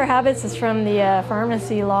 The Temper Habits is from the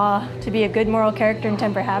pharmacy law to be a good moral character in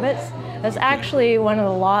temper habits. That's actually one of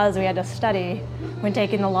the laws we had to study when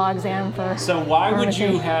taking the law exam for So why pharmacy.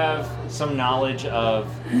 would you have some knowledge of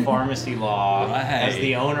pharmacy law as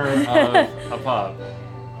the owner of a pub?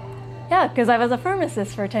 Yeah, because I was a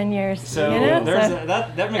pharmacist for 10 years. So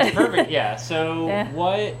that makes perfect. Yeah. So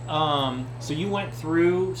what? So you went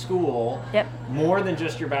through school. Yep. More than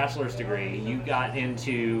just your bachelor's degree. You got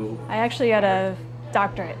into. I actually got a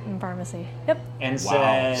doctorate in pharmacy. Yep. And Wow.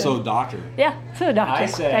 said. So doctor. Yeah, so a doctor. I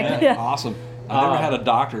said- Yeah. Awesome. I've never had a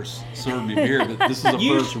doctor serve me beer, but this is a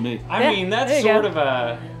first for me. I mean, there that's you sort go. of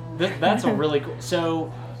a. That's a really cool.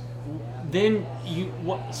 So then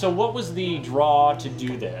So what was the draw to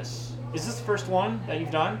do this? Is this the first one that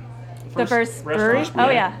you've done? The first brewery? restaurant?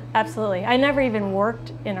 Oh, yeah, absolutely. I never even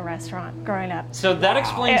worked in a restaurant growing up. So that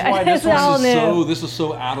explains why It's this all was. new. This is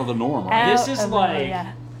so out of the norm, right? This is Out of the like norm,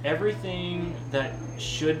 yeah. everything that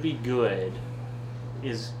should be good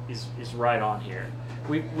is right on here.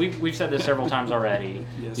 We've said this several times already.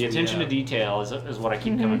 Yes, the we attention to have. detail is what I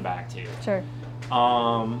keep coming back to. Sure.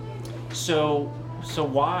 So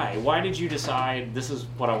why did you decide this is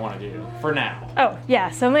what I want to do for now? Oh, yeah.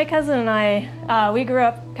 So my cousin and I, we grew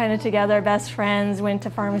up kind of together, best friends, went to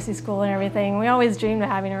pharmacy school and everything. We always dreamed of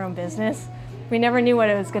having our own business. We never knew what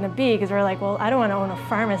it was going to be because we were like, well, I don't want to own a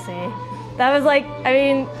pharmacy. That was like, I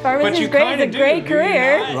mean, pharmacy is great. It's a great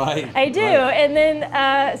career. Right. I do. Right. And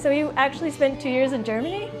then, so we actually spent 2 years in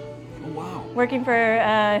Germany. Oh, wow. Working for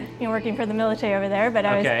the military over there, but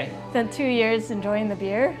I spent 2 years enjoying the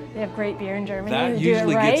beer. They have great beer in Germany. That They do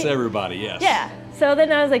usually it right. gets everybody, yes. Yeah. So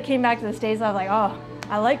then I was like, came back to the States. I was like, oh,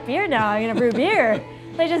 I like beer now. I'm gonna brew beer.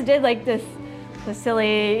 So I just did like the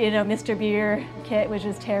silly, Mr. Beer kit, which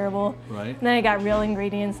was terrible. Right. And then I got real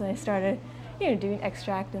ingredients, and I started, doing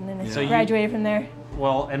extract, and then I So graduated from there.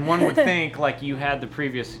 Well, and one would think like you had the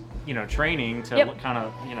previous, training to kind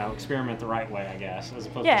of, experiment the right way, I guess, as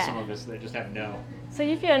opposed to some of us that just have no. So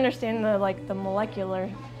if you understand the molecular,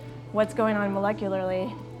 what's going on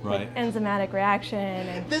molecularly, Right. like enzymatic reaction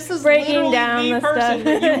and This is breaking literally down the the person stuff.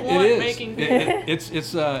 that you want It is. making beer.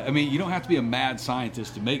 It's. I mean, you don't have to be a mad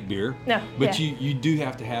scientist to make beer. No, But yeah. you do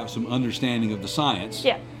have to have some understanding of the science.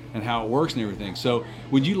 Yeah. And how it works and everything. So,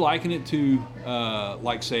 would you liken it to,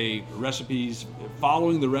 like, say, recipes,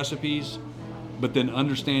 following the recipes, but then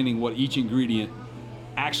understanding what each ingredient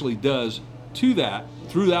actually does to that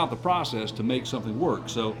throughout the process to make something work?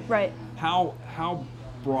 So, Right. How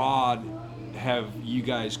broad have you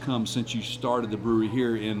guys come since you started the brewery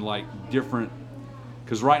here in like different?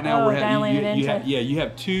 Because right now we're dialing it you into- you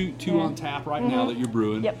have two on tap right now that you're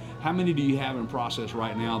brewing. Yep. How many do you have in process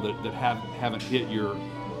right now that haven't hit your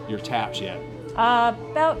taps yet?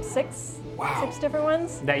 About six. Wow. 6 different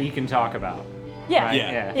ones. That you can talk about. Yeah. Right?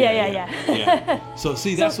 Yeah. Yeah. Yeah. So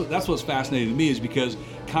see, that's what's fascinating to me is because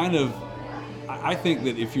kind of I think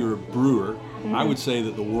that if you're a brewer, I would say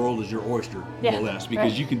that the world is your oyster, more or less,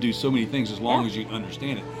 because you can do so many things as long as you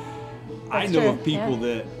understand it. I know of people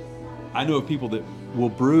that will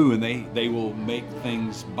brew and they will make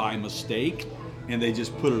things by mistake, and they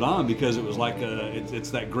just put it on because it was like it's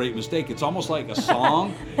that great mistake. It's almost like a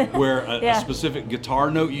song where a specific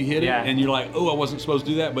guitar note you hit it, and you're like, oh, I wasn't supposed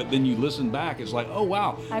to do that, but then you listen back, it's like, oh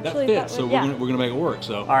wow, actually, that fits. So we're gonna make it work.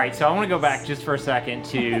 So all right, so I want to go back just for a second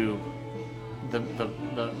to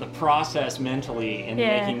the process mentally in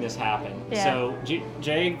making this happen. Yeah. So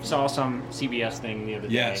Jay saw some CBS thing the other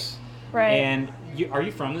day. Yes. Right. And are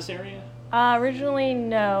you from this area? Originally,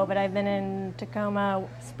 no, but I've been in Tacoma,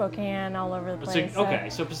 Spokane, all over the place.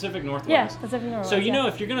 So Pacific Northwest. Yeah, Pacific Northwest. So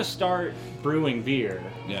if you're going to start brewing beer,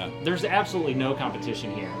 there's absolutely no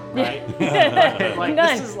competition here, right? Like,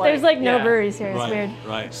 none. There's no breweries here. It's weird.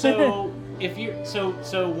 Right. So if you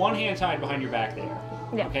so one hand tied behind your back there.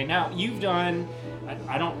 Yeah. Okay. Now you've done.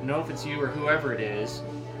 I don't know if it's you or whoever it is.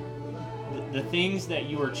 The things that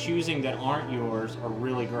you are choosing that aren't yours are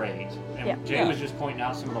really great. And Jay was just pointing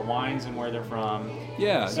out some of the wines and where they're from.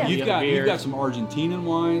 Yeah, you've got some Argentinian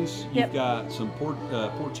wines. You've got some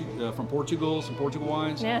from Portugal, some Portugal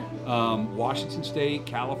wines. Yeah. Washington State,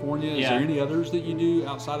 California. Is there any others that you do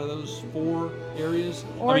outside of those 4 areas?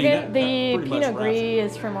 Oregon, the Pinot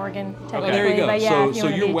Gris is from Oregon, technically. Oh, there you go. But so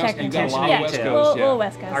you're West. You've got a lot of West Coast. Little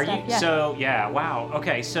West Coast Are stuff. you? So wow.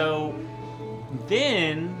 Okay, so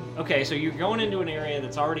then. Okay, so you're going into an area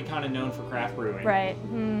that's already kind of known for craft brewing. Right.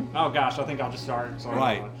 Oh gosh, I think I'll just start.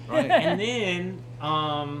 Right. And then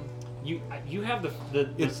you have the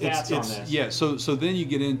stats on this. Yeah. So then you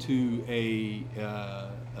get into a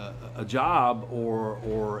job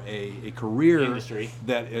or a career industry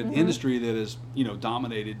industry that is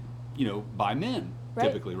dominated by men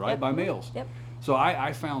typically, right? By males. Yep. So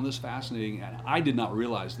I found this fascinating, and I did not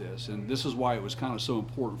realize this, and this is why it was kind of so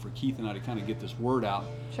important for Keith and I to kind of get this word out.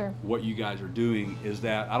 Sure. What you guys are doing is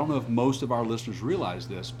that, I don't know if most of our listeners realize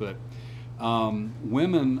this, but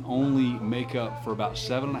women only make up for about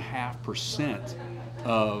 7.5%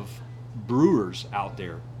 of brewers out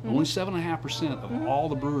there. Only 7.5% of all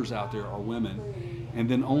the brewers out there are women, and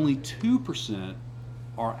then only 2%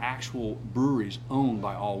 are actual breweries owned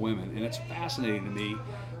by all women. And it's fascinating to me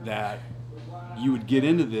that you would get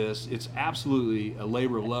into this. It's absolutely a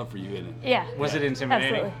labor of love for you, isn't it? Yeah. Was it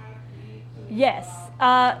intimidating? Absolutely. Yes.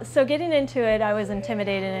 So getting into it, I was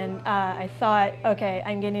intimidated, and I thought, okay,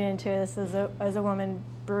 I'm getting into this as a woman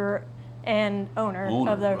brewer and owner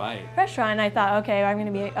of the restaurant. And I thought, okay, I'm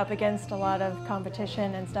going to be up against a lot of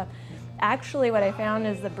competition and stuff. Actually, what I found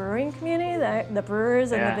is the brewing community, the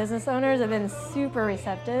brewers and the business owners have been super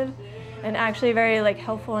receptive and actually very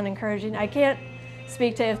helpful and encouraging. I can't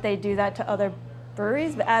speak to if they do that to other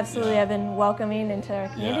breweries, but absolutely have been welcoming into our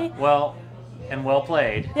community. Well, and well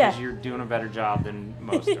played, because you're doing a better job than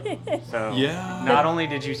most of them. So not only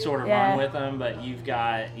did you sort of run with them, but you've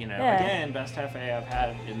got, again, best cafe I've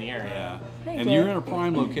had in the area. Yeah. And you're in a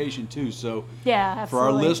prime location too. So for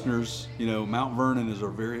our listeners, Mount Vernon is a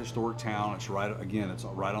very historic town. It's right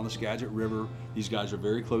on the Skagit River. These guys are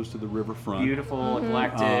very close to the riverfront. Beautiful,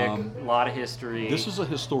 eclectic, a lot of history. This is a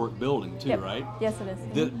historic building too, right? Yes, it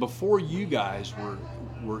is. Before you guys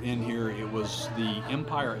were in here, it was the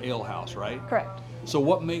Empire Ale House, right? Correct. So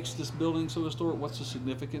what makes this building so historic? What's the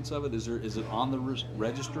significance of it? Is it on the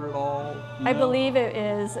register at all? I believe it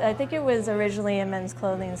is. I think it was originally a men's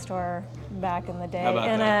clothing store back in the day. How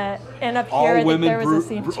about that? And up all here, I women think there was a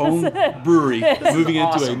seamstress. own brewery moving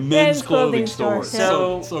into a men's clothing store.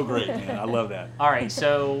 Yeah. So great, man. I love that. All right,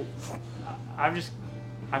 so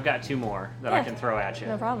I've got 2 more that I can throw at you.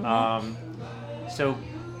 No problem. So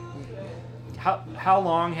how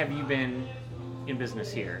long have you been in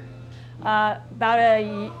business here? About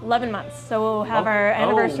 11 months. So we'll have our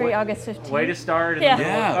anniversary August 15th. Way to start.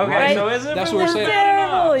 Yeah. Okay, right. so is it? That's what we're saying.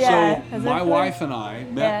 Terrible. Yeah. So my wife and I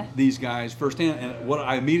met these guys firsthand, and what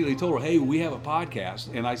I immediately told her, hey, we have a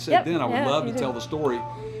podcast, and I said I would love to tell the story.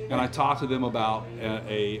 And I talked to them about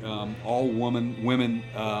a all-women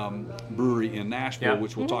brewery in Nashville,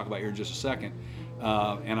 which we'll talk about here in just a second.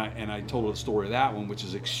 And I told her the story of that one, which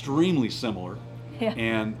is extremely similar. Yeah.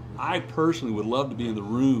 And I personally would love to be in the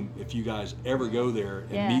room if you guys ever go there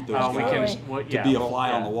and meet those guys, to be a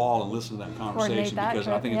fly on the wall and listen to that conversation, because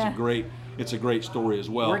I think it's a great story as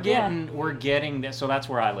well. We're getting this, so that's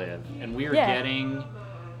where I live, and we are getting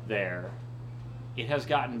there. It has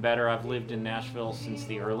gotten better. I've lived in Nashville since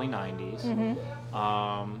the early 90s.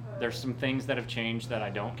 Mm-hmm. There's some things that have changed that I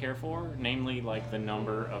don't care for, namely the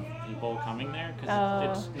number of people coming there,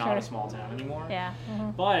 because it's not a small town anymore. Yeah.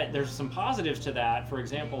 Mm-hmm. But there's some positives to that. For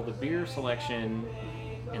example, the beer selection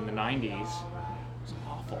in the 90s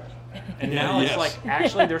And now it's like,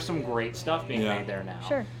 actually, there's some great stuff being made there now.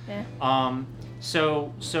 Sure. Yeah.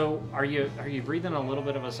 So are you breathing a little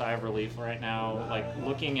bit of a sigh of relief right now, like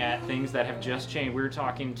looking at things that have just changed? We were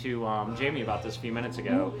talking to Jamie about this a few minutes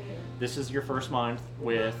ago. This is your first month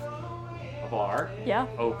with a bar. Yeah.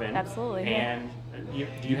 Open. Absolutely. And you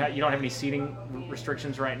don't have any seating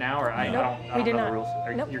restrictions right now, or I don't we do know not. the rules.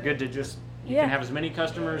 Nope. You're good to just you can have as many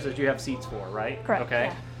customers as you have seats for, right? Correct.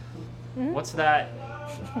 Okay. Yeah. What's that?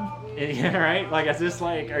 Yeah, right? Like, is this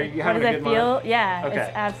like, are you having a good good feel? month? Yeah, Okay.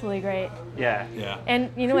 it's absolutely great. Yeah. Yeah. And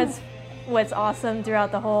you know what's awesome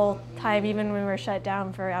throughout the whole time, even when we were shut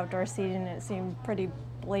down for outdoor seating, it seemed pretty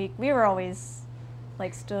bleak. We were always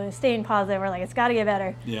like staying positive. We're like, it's got to get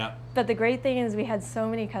better. Yeah. But the great thing is we had so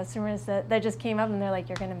many customers that just came up and they're like,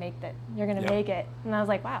 you're going to make it. You're going to make it. And I was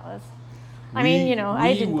like, wow. I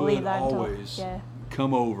didn't believe that until. Always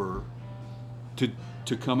come over to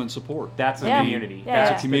come and support. That's a community. Yeah.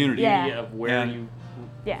 That's a community. The beauty of where you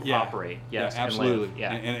operate. Yes, absolutely.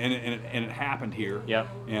 And live. And it happened here. Yep.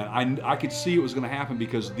 And I could see it was going to happen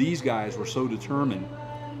because these guys were so determined.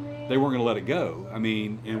 They weren't going to let it go. I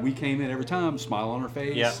mean, and we came in every time, smile on our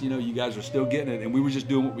face. Yep. You know, you guys are still getting it, and we were just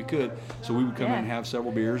doing what we could. So we would come in and have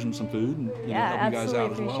several beers and some food, and help you guys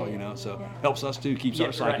out as well. You know, so helps us too, keeps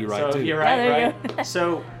our psyche right too. You're right.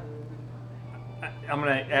 So I'm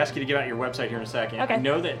going to ask you to give out your website here in a second. Okay. I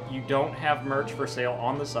know that you don't have merch for sale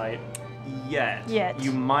on the site yet.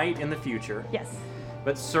 You might in the future. Yes.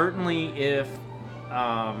 But certainly if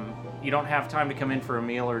you don't have time to come in for a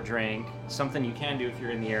meal or drink, something you can do if you're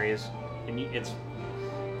in the areas, and it's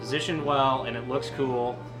positioned well, and it looks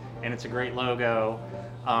cool, and it's a great logo,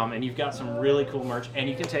 and you've got some really cool merch, and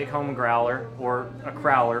you can take home a growler or a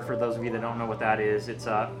crowler. For those of you that don't know what that is, it's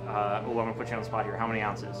I'm gonna put you on the spot here. How many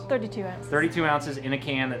ounces? 32 ounces. 32 ounces in a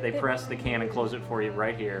can that they press the can and close it for you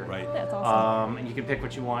right here. Right. That's awesome. And you can pick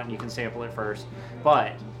what you want, and you can sample it first.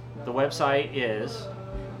 But the website is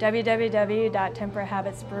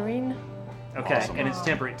www.temperahabitsbrewing. Okay, Awesome. and it's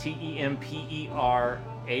temperate, TEMPERATE.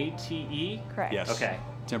 Correct. Yes. Okay.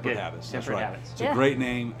 Temperate Good. Habits. Temperate That's right. Habits. It's a great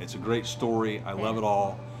name. It's a great story. I love it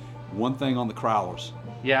all. One thing on the crowlers.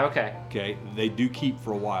 Yeah. Okay. Okay, they do keep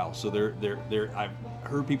for a while. So they're. I've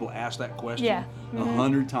heard people ask that question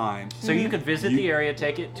 100 times. So you could visit the area,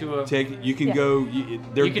 take it to a. You can go.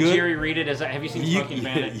 They're you can good. Jerry read it as. Have you seen Smoking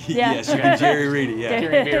Bandit? Yes, you can Jerry read it. Yeah,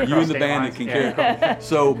 Carrying beer you across and the state bandit lines. can carry.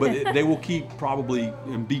 So, but they will keep probably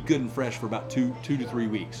and be good and fresh for about two to 3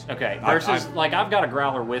 weeks. Okay. Versus, I've got a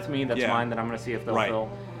growler with me that's mine that I'm going to see if they'll Right. fill.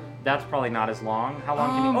 That's probably not as long. How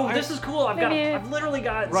long can you? This is cool. I've literally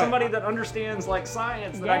got somebody that understands like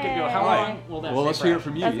science that I could go. How long will that? Well, let's hear it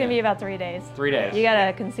from you. That's gonna be about 3 days. 3 days. You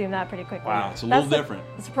gotta consume that pretty quickly. Wow, it's a little different.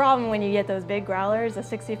 It's a problem when you get those big growlers, the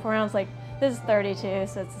 64 ounce. Like this is 32,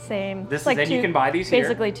 so it's the same. This it's like is, and you can buy these here.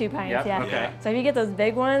 Basically 2 pints. Yep, Yeah. okay. So if you get those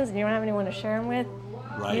big ones and you don't have anyone to share them with,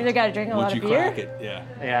 Right. you either got to drink a lot of beer, Once you crack it,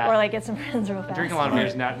 Yeah. or like get some friends real fast. Drinking a lot of beer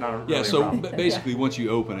is not a really so problem. basically, once you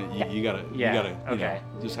open it, you gotta Okay.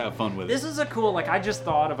 just have fun with This it. is a cool. Like I just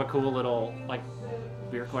thought of a cool little like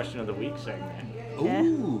beer question of the week segment. Yeah.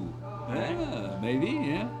 Ooh, yeah, maybe,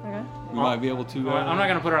 yeah. Okay. We might be able to. I'm not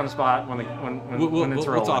going to put her on the spot when it's we'll rolling.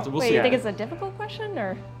 talk. We'll Wait, see. you think it's a difficult question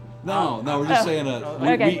or? No, we're just saying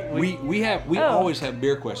okay. we always have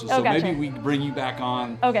beer questions, so Oh, gotcha. maybe we bring you back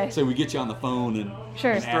on. Okay. So we get you on the phone and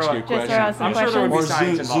Sure. and Just ask you a throw question. out some I'm sure there would or be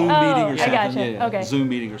science Zoom involved. meeting or I something. gotcha. Yeah. Okay. Zoom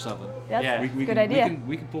meeting or something. That's Yeah. a good idea.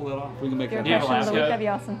 We can pull that off. We can make Your that Yeah, question of the week, Alaska. that'd be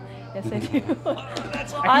awesome. Yes, I do.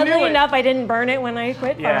 That's Oddly enough, I didn't burn it when I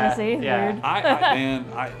quit pharmacy. Yeah. Weird.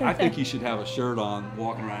 I think you should have a shirt on,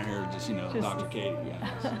 walking around here, just Dr. Katie. Yeah.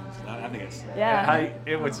 I think it's. Yeah.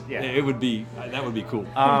 It would be that would be cool.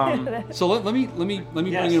 So let me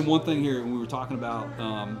bring in one thing here. We were talking about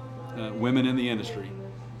women in the industry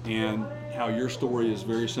and how your story is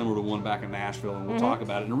very similar to one back in Nashville, and we'll talk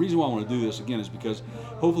about it. And the reason why I want to do this again is because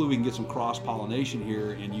hopefully we can get some cross-pollination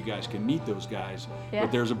here, and you guys can meet those guys. Yeah.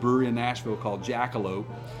 But there's a brewery in Nashville called Jackalope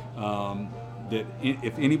that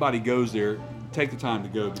if anybody goes there, take the time to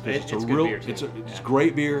go because it's a good real, beer, too. it's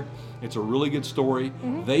great beer. It's a really good story.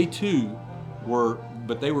 They too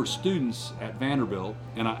they were students at Vanderbilt,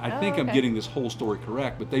 and I think I'm okay. getting this whole story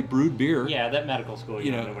correct. But they brewed beer. Yeah, that medical school.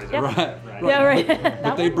 Nobody's ever- right. Yeah, right.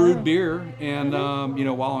 But they brewed beer, and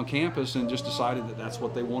while on campus, and just decided that that's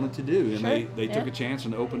what they wanted to do, and Sure. they took a chance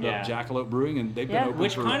and opened up Jackalope Brewing, and they've been Yeah. open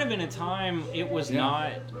Which for kind of in a time it was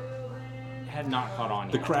had not caught on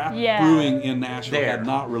yet. the craft Yeah. brewing in Nashville There. had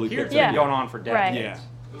not really Here picked it's been up. going on for decades. Yeah.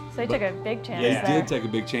 So they took a big chance They there. did take a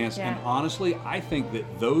big chance, and Yeah. honestly, I think that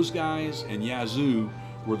those guys and Yazoo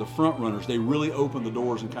were the front runners. They really opened the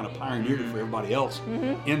doors and kind of pioneered it for everybody else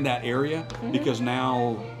in that area, because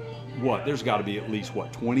now there's got to be at least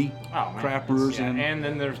 20 craft brewers in. And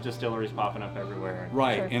then there's distilleries popping up everywhere.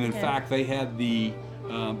 Right, Sure. and in fact, they had the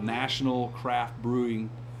National Craft Brewing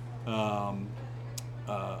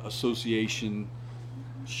Association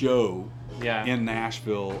show in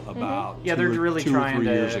Nashville about they're really two trying or 3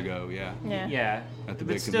 to, years ago. Yeah. At the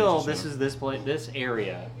But big still, convention this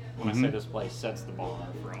area. When I say this place, sets the bar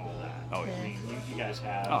for all that. Oh, yeah. I mean, you guys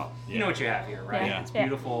have. yeah. You know what you have here, right? Yeah. It's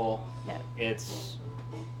beautiful. Yeah.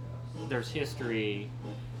 There's history.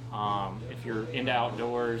 If you're into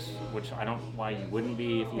outdoors, which I don't know why you wouldn't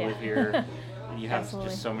be if you live here, you have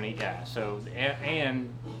Absolutely. just so many. Yeah. So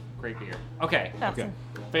and great beer. Okay. Awesome.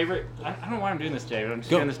 Favorite. I don't know why I'm doing this today, but I'm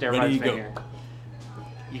just Go. doing this to Ready, everybody's go. here.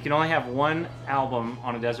 You can only have one album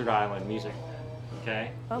on a desert island, music.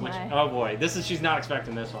 Okay. Oh my. Oh boy, she's not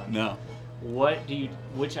expecting this one. No.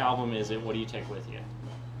 Which album is it? What do you take with you?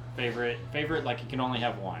 Favorite, like you can only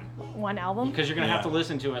have one. One album? Because you're going to have to Yeah.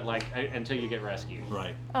 listen to it like until you get rescued.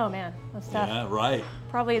 Right. Oh man, that's tough. Yeah, right.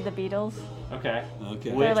 Probably the Beatles. Okay.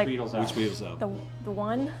 Okay. Which like- Beatles Which album? Beatles album? The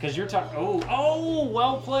one? Because you're talking,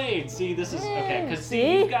 well played. See, this is, okay, because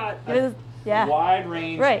See? you've got It was- yeah. wide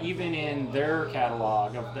range, Right. even in their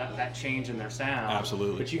catalog, of that change in their sound.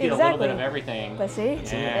 Absolutely. But you get a little Exactly. bit of everything. But see?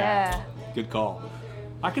 Yeah. Good call.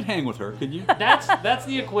 I could hang with her, could you? That's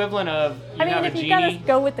the equivalent of, you I mean, have if a you genie. gotta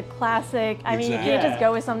go with the classic, I mean, you Exactly. can't Yeah. just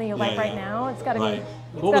go with something you like Yeah, right yeah. now. It's gotta Right. be.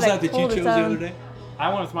 it's What was gotta that you hold chose its the own. other day? I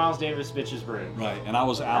went with Miles Davis, Bitches Brew. Right, and I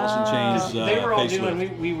was Allison Chain's They were all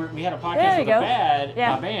facelift. doing. We had a There podcast you with go. a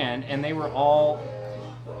Yeah. band, and they were all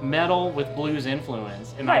metal with blues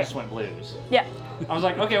influence, and I Right. just went blues. Yeah. I was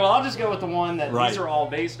like, okay, well, I'll just go with the one that Right. these are all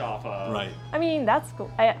based off of. Right. I mean, that's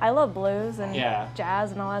cool. I love blues and Yeah.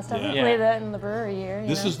 jazz and all that stuff. Yeah. We Yeah. play that in the brewery here.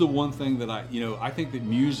 This is the one thing that I think that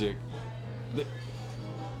music.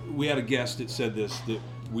 We had a guest that said this, that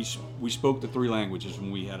we spoke the 3 languages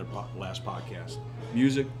when we had a last podcast: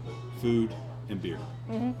 music, food, and beer.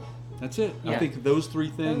 Mm-hmm. That's it. I Yeah. think those 3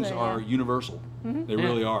 things Those are are, universal. They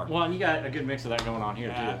really are. Well, and you got a good mix of that going on here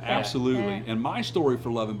too. Absolutely. Yeah. And my story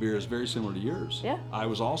for loving beer is very similar to yours. Yeah. I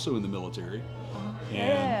was also in the military and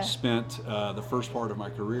Yeah. spent the first part of my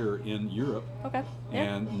career in Europe Okay.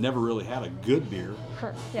 Yeah. and never really had a good beer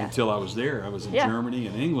Sure. Yeah. until I was there. I was in Yeah. Germany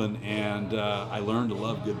and England, and I learned to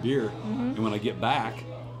love good beer. Mm-hmm. And when I get back,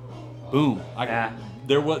 boom! Yeah.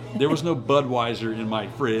 There was no Budweiser in my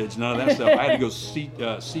fridge, none of that stuff. I had to go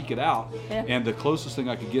seek it out. Yeah. And the closest thing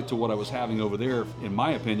I could get to what I was having over there, in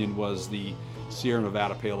my opinion, was the Sierra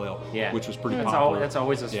Nevada Pale Ale, Yeah. which was pretty That's popular. that's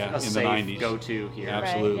always a in the safe 90s. go-to here.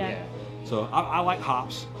 Absolutely. Right, yeah. So I like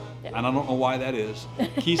hops, and I don't know why that is.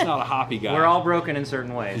 He's not a hoppy guy. We're all broken in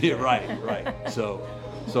certain ways. Yeah, right. So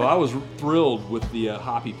I was thrilled with the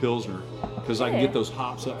hoppy Pilsner because I can Yeah. get those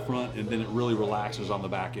hops up front, and then it really relaxes on the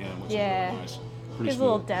back end, which Yeah. is really nice. Pretty Gives a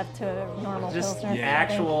little smooth. depth to a normal Just Pilsner.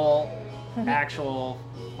 actual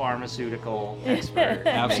pharmaceutical expert.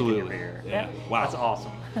 Absolutely. making your beer. Yeah. Wow. That's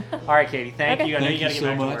awesome. All right, Katie. Thank Okay. you. I know Thank you got to you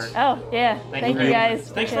get so back much. to work. Oh, yeah. Thank you guys.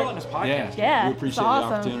 Thanks for Okay. letting us podcast. Yeah. Yeah, We it's appreciate the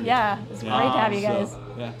awesome. opportunity. Yeah, it's great to have you guys. So,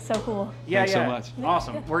 yeah. So cool. Yeah, Thanks so yeah. much.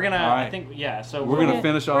 Awesome. We're gonna. All right. I think. Yeah. So We're gonna Yeah.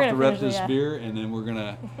 finish We're off gonna the rest of finish this it, yeah. beer, and then we're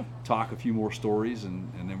gonna talk a few more stories, and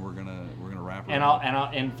then we're gonna wrap it And up.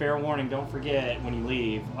 and fair warning, don't forget when you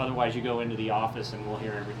leave. Otherwise, you go into the office and we'll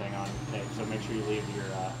hear everything on tape. So make sure you leave your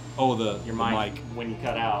mic. when you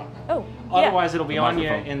cut out. Oh, yeah. Otherwise, it'll be The on you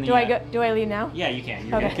microphone. in the. Do I leave now? Yeah, you can.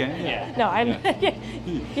 You're Okay. good. Okay, yeah. No, I'm. Yeah.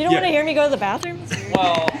 You don't want to hear me go to the bathroom?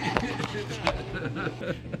 Well.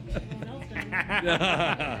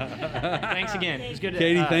 Thanks again. It was good.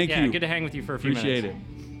 Katie, thank yeah, you. Good to hang with you for a few Appreciate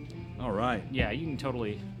minutes. it. All right. Yeah, you can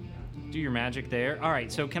totally do your magic there. All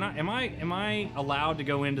right. So am I allowed to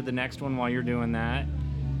go into the next one while you're doing that?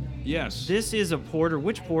 Yes. This is a porter.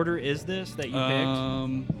 Which porter is this that you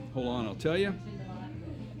picked? Hold on, I'll tell you.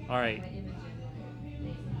 All right.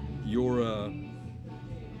 Your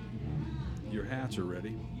hats are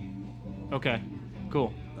ready. Okay.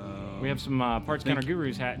 Cool. We have some Parts Counter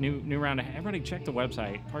Gurus new round of. Everybody check the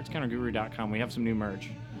website, partscounterguru.com. We have some new merch.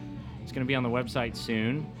 It's going to be on the website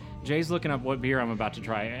soon. Jay's looking up what beer I'm about to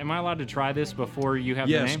try. Am I allowed to try this before you have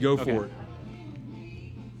the name? Yes, go Okay. for it.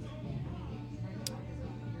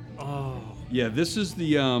 Oh. Yeah, this is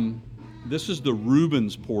the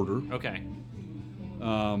Rubens Porter, Okay.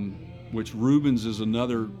 which Rubens is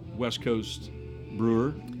another West Coast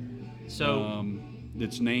brewer. So.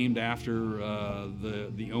 It's named after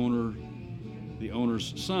the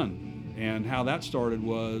owner's son, and how that started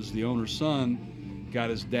was the owner's son got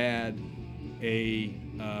his dad a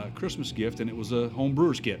Christmas gift, and it was a home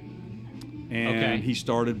brewer's kit, and Okay. he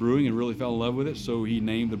started brewing and really fell in love with it. So he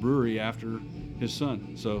named the brewery after his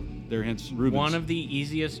son. So there, hence Rubens. One of the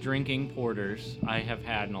easiest drinking porters I have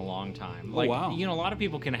had in a long time. Like, wow. You know, a lot of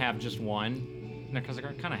people can have just one because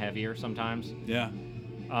they're kind of heavier sometimes. Yeah.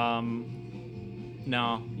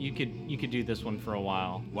 No, you could do this one for a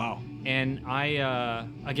while. Wow. And I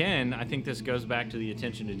think this goes back to the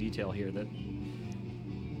attention to detail here that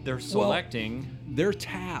they're selecting. Well, they're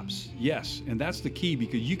taps, yes, and that's the key,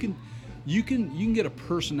 because you can get a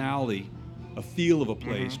personality, a feel of a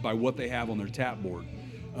place by what they have on their tap board.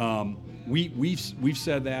 We've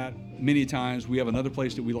said that many times. We have another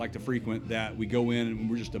place that we like to frequent that we go in and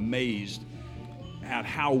we're just amazed at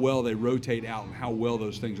how well they rotate out and how well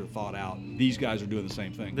those things are thought out. These guys are doing the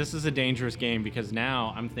same thing. This is a dangerous game because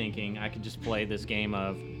now I'm thinking I could just play this game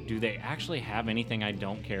of, do they actually have anything I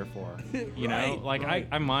don't care for? You know, like right.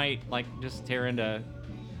 I might like just tear into.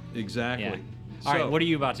 Exactly. Yeah. All right, what are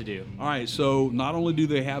you about to do? All right, so not only do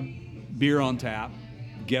they have beer on tap,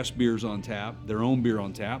 guest beers on tap, their own beer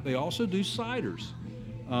on tap, they also do ciders.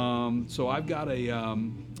 So I've got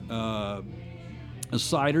a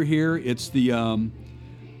cider here. It's the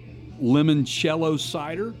limoncello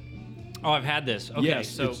cider. Oh, I've had this. Okay, Yes,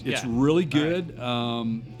 so it's really good.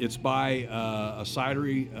 Right. It's by a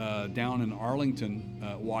cidery down in Arlington,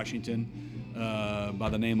 Washington, by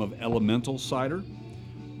the name of Elemental Cider.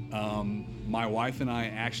 My wife and I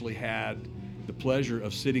actually had the pleasure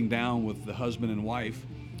of sitting down with the husband and wife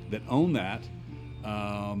that own that.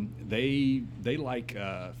 They like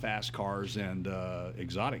fast cars and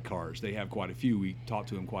exotic cars. They have quite a few. We talked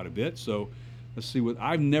to them quite a bit. So let's see what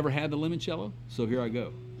I've never had the limoncello. So here I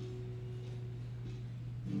go.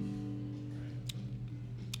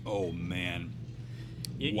 Oh man!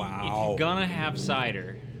 Wow! If you're gonna have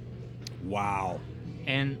cider, wow!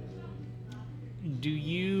 And do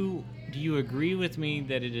you agree with me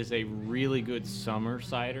that it is a really good summer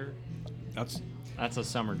cider? That's a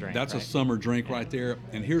summer drink. That's right? a summer drink right there.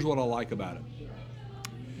 And here's what I like about it: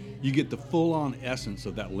 you get the full-on essence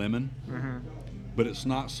of that lemon, but it's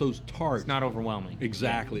not so tart. It's not overwhelming.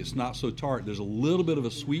 Exactly. It's not so tart. There's a little bit of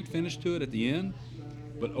a sweet finish to it at the end,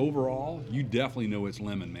 but overall, you definitely know it's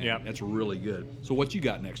lemon, man. Yep. That's really good. So what you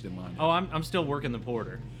got next in mind? Oh, I'm still working the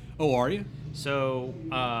porter. Oh, are you? So,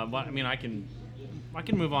 I mean, I can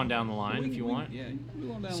move on down the line if you want. Yeah.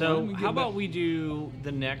 Move on down the So line. how about we do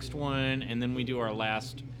the next one, and then we do our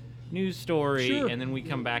last news story, Sure. and then we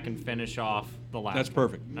come back and finish off the last. That's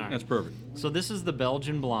perfect. All right. That's perfect. So this is the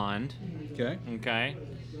Belgian Blonde. Okay. Okay.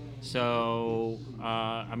 So,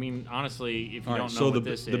 I mean, honestly, if you All right. don't know So what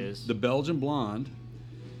this is, the Belgian Blonde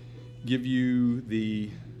give you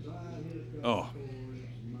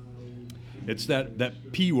it's that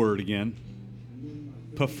P word again.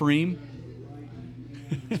 Pafriem.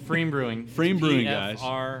 Freem Brewing. Freem Brewing, guys.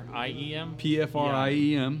 P-F-R-I-E-M.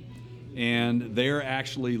 P-F-R-I-E-M. And they're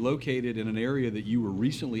actually located in an area that you were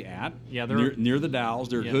recently at. Yeah, they're near the Dalles.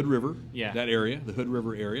 They're Yeah. Hood River. Yeah. That area, the Hood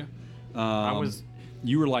River area. I was.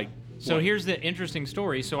 You were like. So what? here's the interesting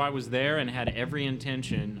story. So I was there and had every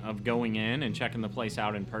intention of going in and checking the place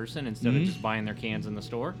out in person instead of just buying their cans in the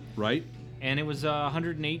store. Right. And it was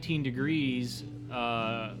 118 degrees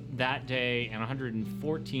that day and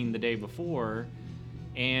 114 the day before,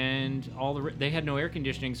 and they had no air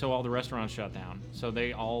conditioning, so all the restaurants shut down. So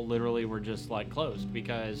they all literally were just like closed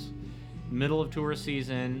because middle of tourist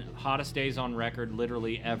season, hottest days on record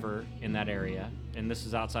literally ever in that area, and this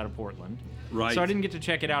is outside of Portland. Right. So I didn't get to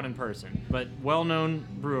check it out in person, but well-known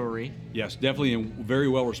brewery. Yes, definitely, and very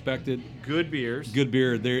well respected. Good beers. Good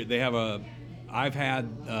beer. They have I've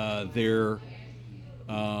had their.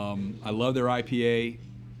 I love their IPA,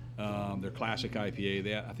 their classic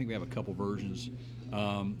IPA. I think they have a couple versions.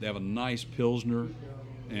 They have a nice Pilsner,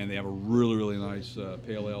 and they have a really, really nice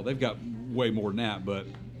Pale Ale. They've got way more than that, but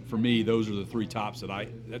for me, those are the three tops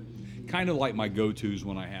that kind of like my go-tos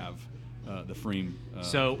when I have the Freem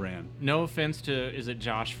brand. No offense to, is it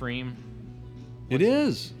Josh Freem? It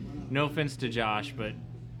is. No offense to Josh, but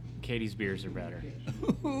Katie's beers are better.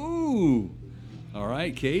 Ooh. All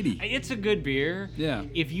right, Katie. It's a good beer. Yeah.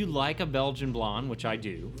 If you like a Belgian blonde, which I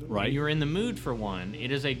do, right, and you're in the mood for one,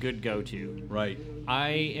 it is a good go-to. Right. I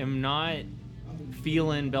am not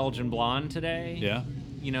feeling Belgian blonde today. Yeah.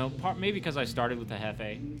 You know, maybe because I started with the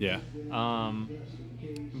Hefe. Yeah.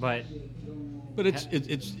 But it's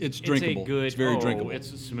drinkable. It's a good. It's very drinkable. It's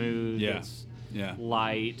smooth. Yeah. It's yeah.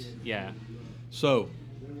 light. Yeah. So,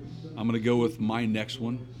 I'm gonna go with my next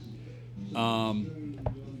one.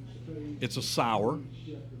 It's a sour.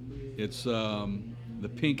 It's the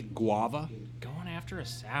pink guava. Going after a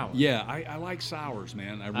sour. Yeah, I like sours,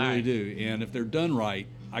 man. I really do. And if they're done right,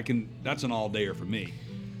 that's an all-dayer for me.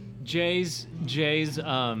 Jay's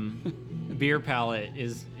beer palate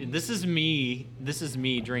is. This is me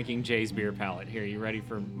drinking Jay's beer palate. Here, you ready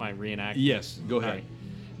for my reenactment? Yes, go ahead. Right.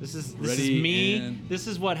 This is Ready, me. and- This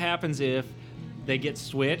is what happens if they get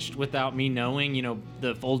switched without me knowing. You know,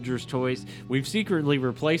 the Folgers choice. We've secretly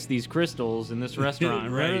replaced these crystals in this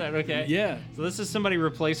restaurant. Right. Remember that? Okay. Yeah. So this is somebody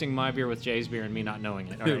replacing my beer with Jay's beer and me not knowing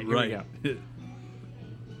it. All right, here right. we go.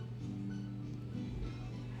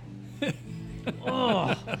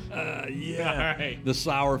 Oh, Yeah. all right. The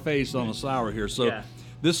sour face on a sour here. So Yeah.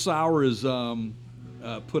 this sour is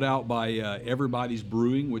put out by Everybody's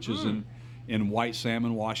Brewing, which is in White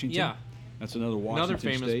Salmon, Washington. Yeah. That's another Washington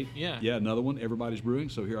famous- state. yeah. Yeah, another one, Everybody's Brewing.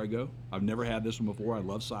 So here I go. I've never had this one before. I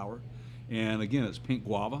love sour. And again, it's pink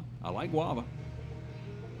guava. I like guava.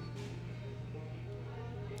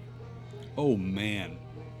 Oh, man.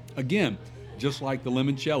 Again, just like the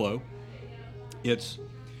limoncello,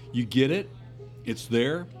 you get it, it's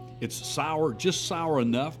there, it's sour, just sour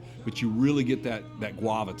enough, but you really get that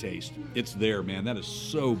guava taste. It's there, man. That is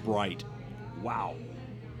so bright. Wow.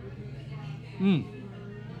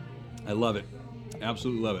 I love it.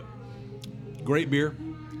 Absolutely love it. Great beer,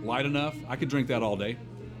 light enough. I could drink that all day.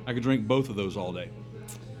 I could drink both of those all day.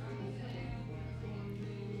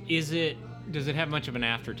 Does it have much of an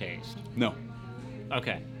aftertaste? No,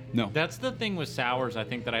 Okay. no. That's the thing with sours, I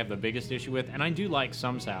think, that I have the biggest issue with, and I do like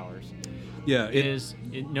some sours, Yeah, is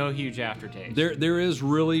no huge aftertaste. There is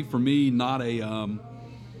really, for me, not a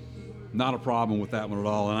problem with that one at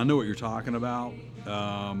all. And I know what you're talking about.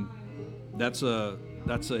 That's a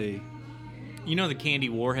You know the candy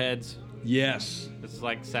warheads? yes. It's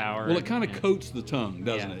like sour. Well, it kind of and- coats the tongue,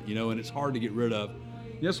 doesn't Yeah. it? You know, and it's hard to get rid of.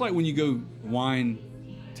 It's like when you go wine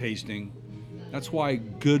tasting. That's why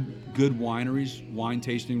good wineries, wine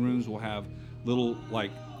tasting rooms will have little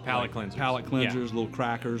Palate cleansers. palate Yeah. cleansers, little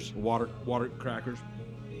crackers, water crackers,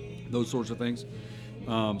 those sorts of things.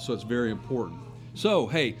 So it's very important. So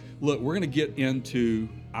hey, look, we're going to get into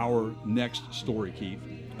our next story, Keith.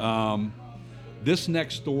 This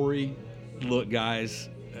next story, look, guys,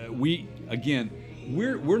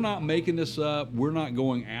 we're not making this up. We're not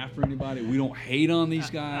going after anybody. We don't hate on these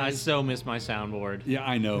I guys. so miss my soundboard. Yeah,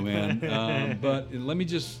 I know, man. But let me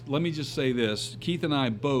just say this: Keith and I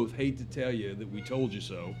both hate to tell you that we told you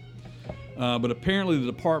so, but apparently the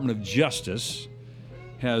Department of Justice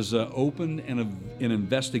has opened an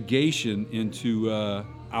investigation into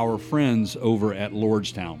our friends over at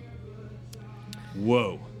Lordstown.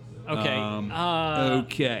 Whoa. Okay.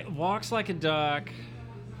 Okay. Walks like a duck.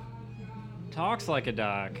 Talks like a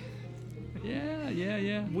duck.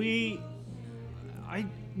 Yeah.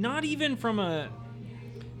 Not even from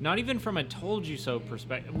a told you so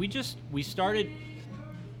perspective. We started.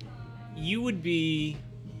 You would be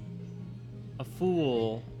a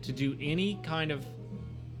fool to do any kind of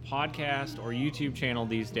podcast or YouTube channel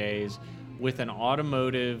these days with an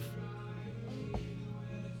automotive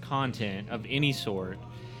content of any sort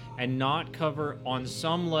and not cover on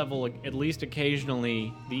some level, at least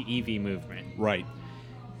occasionally, the EV movement. Right.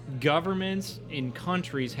 Governments in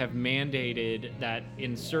countries have mandated that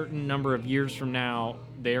in certain number of years from now,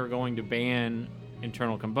 they are going to ban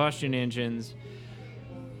internal combustion engines.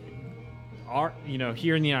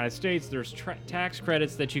 Here in the United States, there's tax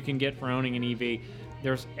credits that you can get for owning an EV.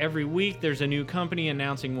 Every week there's a new company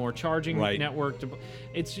announcing more charging network.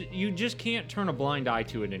 You just can't turn a blind eye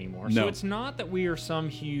to it anymore. No. So it's not that we are some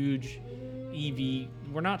huge EV.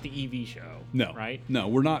 We're not the EV show. No. Right? No,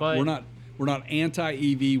 we're not. But- We're not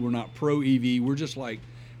anti-EV. We're not pro-EV. We're just like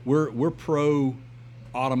we're pro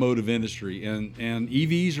automotive industry, and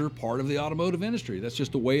EVs are part of the automotive industry. That's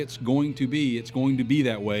just the way it's going to be. It's going to be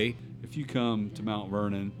that way. If you come to Mount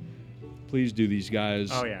Vernon, please do these guys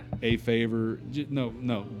a favor.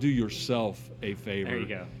 No, do yourself a favor. There you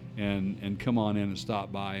go. And come on in and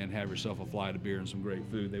stop by and have yourself a flight of beer and some great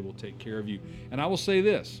food. They will take care of you. And I will say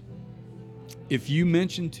this: if you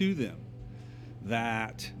mention to them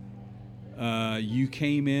that you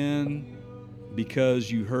came in because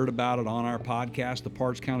you heard about it on our podcast, the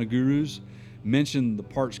Parts Counter Gurus, mention the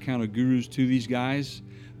Parts Counter Gurus to these guys,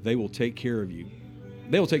 they will take care of you.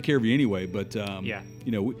 They will take care of you anyway, but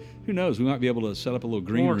who knows? We might be able to set up a little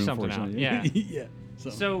green We'll work room something for out. you. Yeah. Yeah.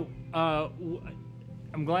 So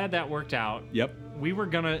I'm glad that worked out. Yep. We were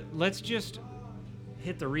let's just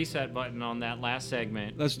hit the reset button on that last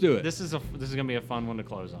segment. Let's do it. This is gonna be a fun one to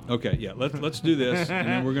close on. Okay, yeah. Let's do this, and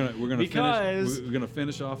then we're gonna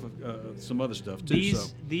finish off some other stuff too.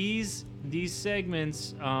 These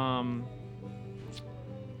segments,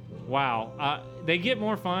 wow, they get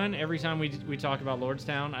more fun every time we talk about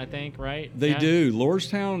Lordstown. I think, right? They Yeah? do.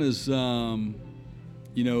 Lordstown is,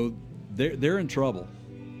 they're in trouble.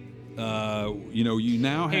 You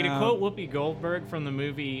now have. Hey, to quote Whoopi Goldberg from the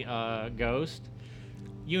movie Ghost,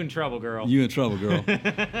 "You in trouble, girl." You in trouble, girl.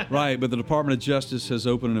 Right, but the Department of Justice has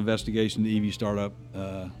opened an investigation into EV startup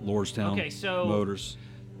Lordstown Motors.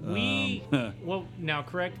 Well, now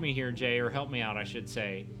correct me here, Jay, or help me out, I should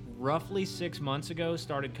say. Roughly 6 months ago,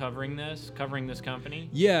 started covering this company.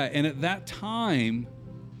 Yeah, and at that time,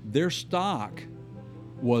 their stock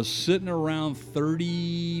was sitting around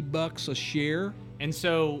 $30 a share. And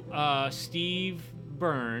so Steve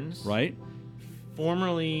Burns, right,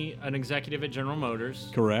 formerly an executive at General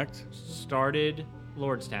Motors, correct, started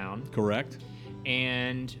Lordstown, correct,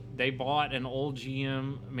 and they bought an old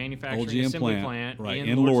GM manufacturing assembly plant right,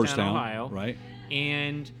 in Lordstown, Ohio. Right.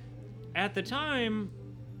 And at the time,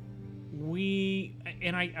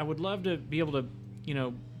 I would love to be able to,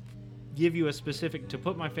 give you a specific, to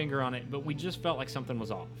put my finger on it, but we just felt like something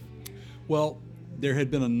was off. Well, there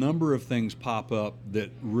had been a number of things pop up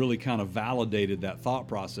that really kind of validated that thought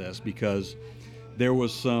process, because there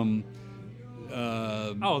was some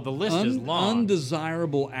the list is long.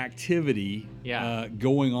 Undesirable activity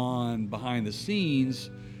going on behind the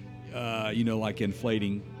scenes, like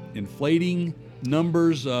inflating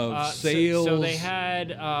numbers of sales. So they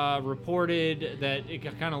had reported that it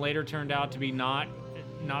kind of later turned out to be not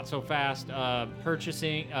so fast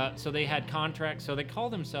purchasing. So they had contracts. So they call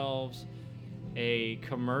themselves a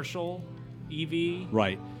commercial EV.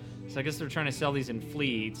 Right. So I guess they're trying to sell these in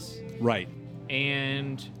fleets. Right.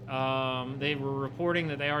 And they were reporting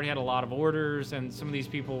that they already had a lot of orders, and some of these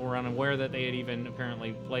people were unaware that they had even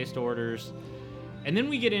apparently placed orders. And then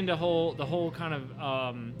we get into the whole kind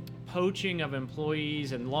of poaching of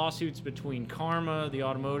employees and lawsuits between Karma, the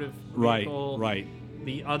automotive vehicle, right,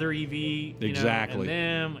 the other EV, exactly,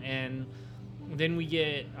 and them, and then we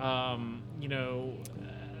get, what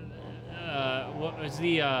was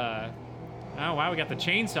the? Oh wow, we got the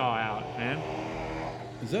chainsaw out, man.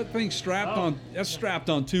 Is that thing strapped on? That's strapped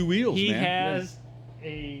on two wheels, man. He has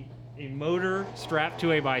a motor strapped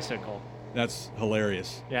to a bicycle. That's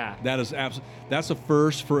hilarious. Yeah. That is that's a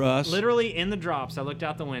first for us. Literally in the drops, I looked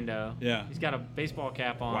out the window. Yeah. He's got a baseball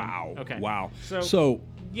cap on. Wow. Okay. Wow. So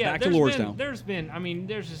yeah, back to Lordstown. There's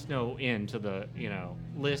just no end to the,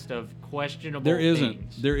 list of questionable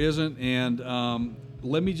things. There isn't. And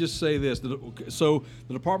let me just say this. So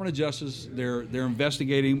the Department of Justice, they're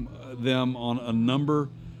investigating them on a number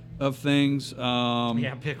of things.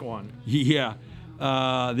 Pick one. Yeah.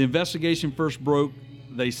 The investigation first broke,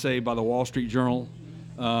 they say, by the Wall Street Journal.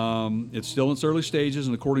 It's still in its early stages,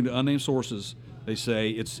 and according to unnamed sources, they say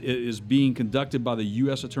it is being conducted by the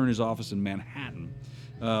U.S. Attorney's Office in Manhattan.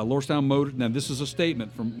 Lordstown Motors. Now, this is a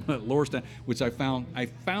statement from Lordstown, which I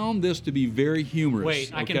found this to be very humorous.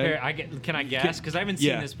 Wait, can I guess? Because I haven't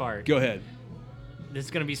seen this part. Go ahead. This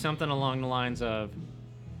is going to be something along the lines of,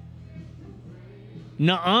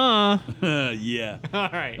 nuh-uh. Yeah. All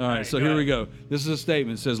right. So here we go. This is a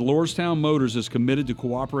statement. It says, Lordstown Motors is committed to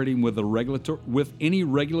cooperating with any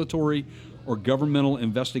regulatory or governmental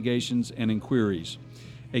investigations and inquiries.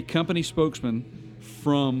 A company spokesman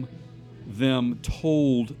from them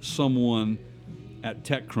told someone at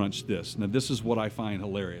TechCrunch this. Now, this is what I find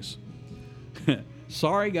hilarious.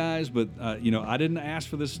 Sorry, guys, but I didn't ask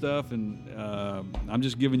for this stuff, and I'm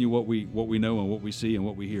just giving you what we know and what we see and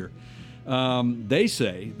what we hear. They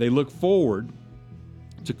say they look forward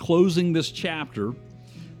to closing this chapter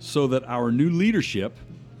so that our new leadership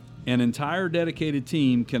and entire dedicated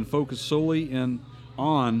team can focus solely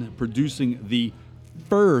on producing the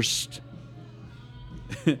first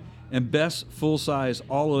and best full-size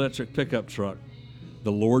all-electric pickup truck,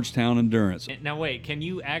 the Lordstown Endurance. Now wait, can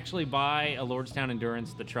you actually buy a Lordstown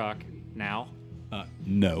Endurance, the truck, now?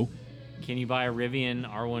 No. Can you buy a Rivian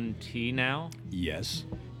R1T now? Yes.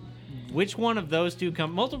 Which one of those two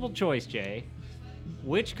multiple choice, Jay.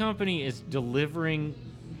 Which company is delivering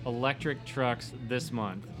electric trucks this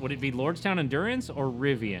month? Would it be Lordstown Endurance or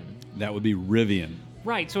Rivian? That would be Rivian.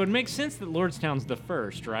 Right, so it makes sense that Lordstown's the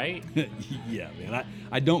first, right? Yeah, man.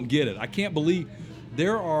 I don't get it. I can't believe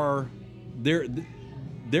there's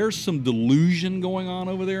some delusion going on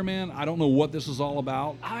over there, man. I don't know what this is all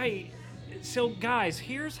about. So guys,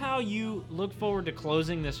 here's how you look forward to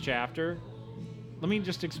closing this chapter. Let me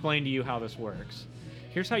just explain to you how this works.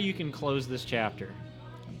 Here's how you can close this chapter.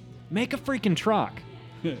 Make a freaking truck.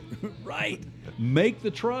 Right. Make the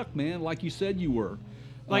truck, man, like you said you were.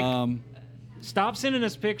 Stop sending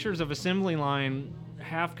us pictures of assembly line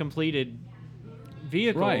half-completed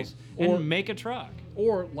vehicles and make a truck.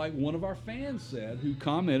 Or like one of our fans said, who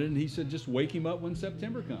commented, and he said, just wake him up when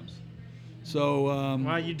September comes. So, well,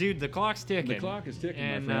 the clock's ticking. The clock is ticking,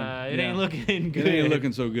 and my friend. it ain't looking good. It ain't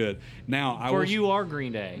looking so good. Now, you are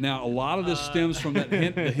Green Day. Now, a lot of this stems from the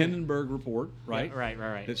Hindenburg report, right? Yeah,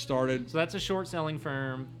 right. That started. So that's a short-selling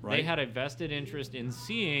firm. Right. They had a vested interest in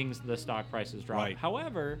seeing the stock prices drop. Right.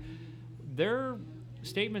 However, their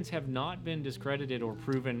statements have not been discredited or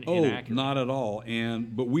proven Oh, inaccurate. not at all.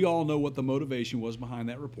 But we all know what the motivation was behind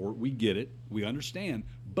that report. We get it. We understand.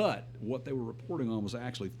 But what they were reporting on was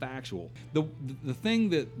actually factual. The thing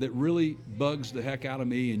that really bugs the heck out of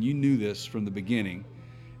me, and you knew this from the beginning,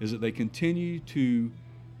 is that they continue to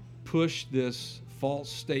push this false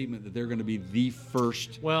statement that they're going to be the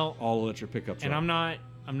first all-electric pickup truck. And I'm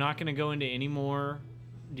not going to go into any more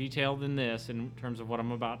detail than this in terms of what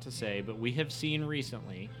I'm about to say, but we have seen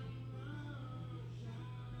recently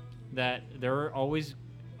that there are always,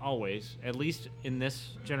 at least in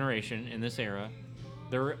this generation, in this era,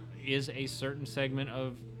 there is a certain segment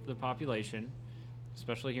of the population,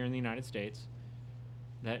 especially here in the United States,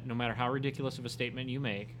 that no matter how ridiculous of a statement you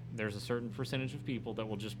make, there's a certain percentage of people that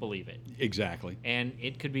will just believe it. Exactly. And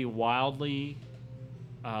it could be wildly,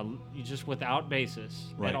 just without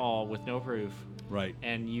basis at all, with no proof. Right.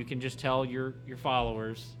 And you can just tell your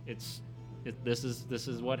followers this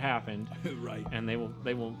is what happened. Right. And they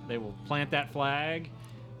will plant that flag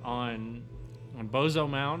on Bozo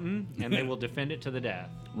Mountain, and they will defend it to the death.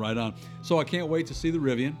 Right on. So I can't wait to see the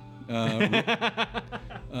Rivian.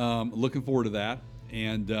 Looking forward to that.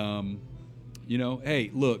 And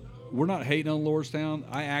hey, look, we're not hating on Lordstown.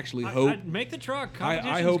 I actually hope make the truck.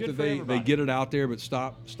 I hope that they get it out there, but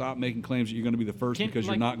stop making claims that you're going to be the first because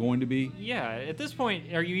you're not going to be. Yeah, at this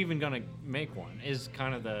point, are you even going to make one? Is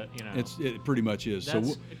kind of the It pretty much is.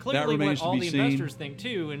 That's so clearly that remains what all to be the seen. investors think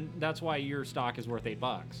too, and that's why your stock is worth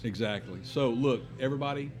 $8. Exactly. So look,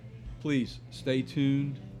 everybody, please stay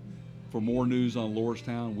tuned for more news on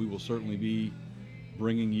Lordstown. We will certainly be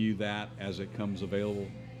bringing you that as it comes available.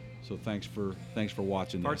 So thanks for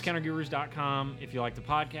watching. PartsCounterGurus.com. If you like the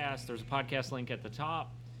podcast, there's a podcast link at the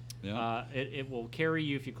top. Yeah. It will carry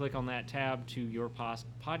you, if you click on that tab, to your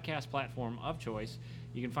podcast platform of choice.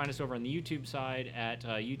 You can find us over on the YouTube side at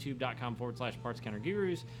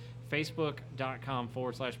youtube.com/PartsCounterGurus,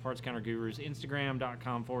 Facebook.com/PartsCounterGurus,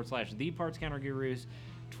 Instagram.com/ThePartsCounterGurus,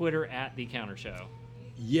 Twitter @TheCounterShow.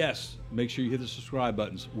 Yes. Make sure you hit the subscribe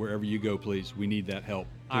buttons wherever you go, please. We need that help.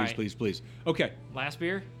 Please, All right. please. Okay. Last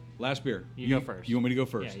beer? Last beer. You go first. You want me to go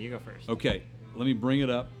first? Yeah, you go first. Okay. Let me bring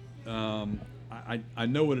it up. I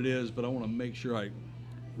know what it is, but I want to make sure I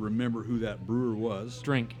remember who that brewer was.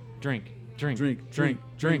 Drink.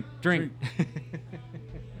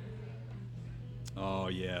 Oh,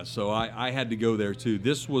 yeah. So I had to go there, too.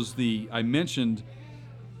 This was I mentioned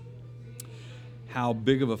how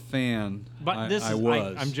big of a fan I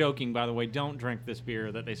was. I'm joking, by the way. Don't drink this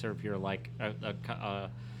beer that they serve here like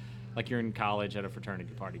like you're in college at a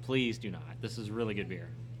fraternity party. Please do not. This is really good beer.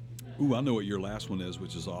 Ooh, I know what your last one is,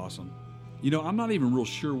 which is awesome. I'm not even real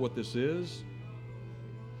sure what this is.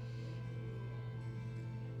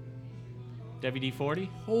 WD-40?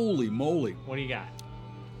 Holy moly. What do you got?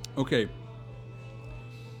 Okay.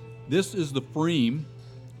 This is the Freem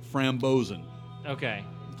Frambozen. Okay.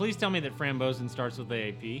 Please tell me that Frambozen starts with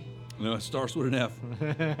AAP. No, it starts with an F.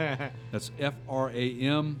 That's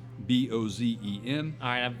FRAMBOZEN. All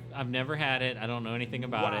right, I've never had it. I don't know anything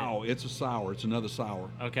about it. Wow, it's a sour. It's another sour.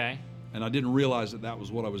 Okay. And I didn't realize that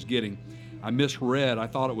was what I was getting. I misread. I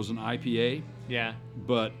thought it was an IPA. Yeah.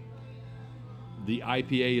 But the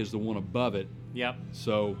IPA is the one above it. Yep.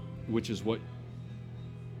 So, which is what?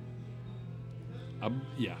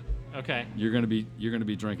 Yeah. Okay. You're gonna be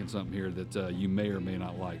drinking something here that you may or may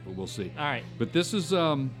not like, but we'll see. All right. But this is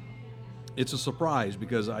it's a surprise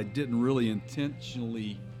because I didn't really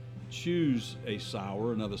intentionally choose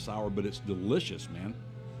another sour, but it's delicious, man.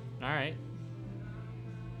 All right.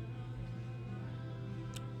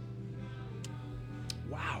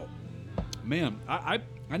 Wow, man, I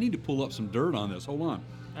need to pull up some dirt on this. Hold on.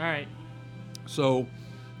 All right. So,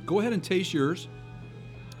 go ahead and taste yours.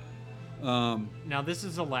 Now this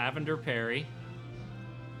is a lavender Perry.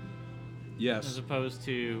 Yes. As opposed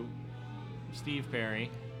to Steve Perry.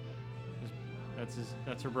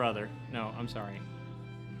 That's her brother. No, I'm sorry.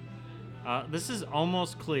 This is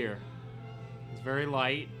almost clear. It's very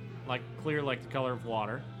light, clear like the color of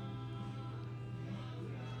water.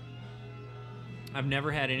 I've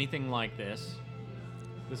never had anything like this.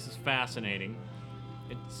 This is fascinating.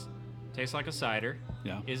 It tastes like a cider.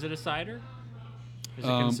 Yeah. Is it a cider? Is it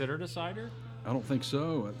considered a cider? I don't think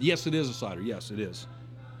so. Yes, it is a cider. Yes, it is.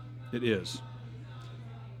 It is.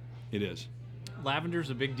 It is. Lavender's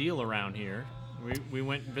a big deal around here. We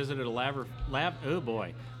went and visited a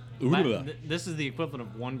This is the equivalent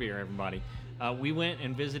of one beer, everybody. We went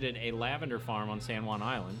and visited a lavender farm on San Juan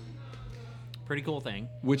Island. Pretty cool thing.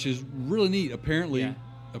 Which is really neat. Apparently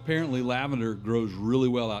lavender grows really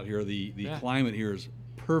well out here. The climate here is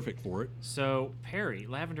perfect for it. So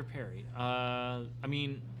lavender Perry.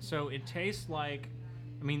 So it tastes like,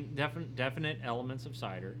 definite elements of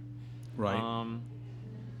cider. Right.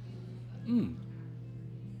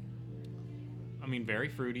 Very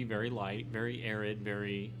fruity, very light, very arid,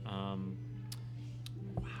 very. Wow.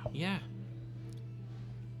 Yeah.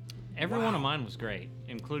 Every one of mine was great,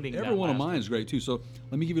 including every one of mine is great too. So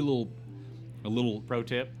let me give you a little pro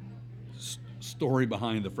tip story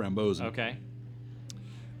behind the Frambozen. Okay.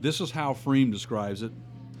 This is how Freem describes it.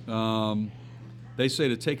 They say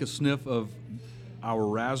to take a sniff of our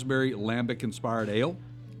raspberry lambic inspired ale.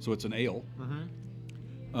 So it's an ale.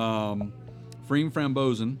 Mm-hmm. Freem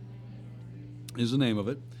Frambozen is the name of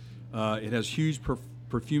it. It has huge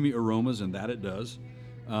perfumey aromas, and that it does.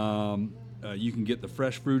 You can get the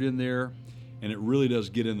fresh fruit in there, and it really does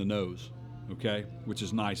get in the nose, okay, which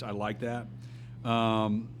is nice. I like that.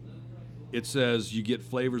 It says you get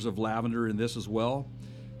flavors of lavender in this as well,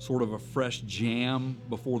 sort of a fresh jam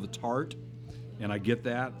before the tart, and I get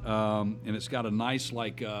that. And it's got a nice,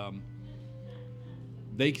 like,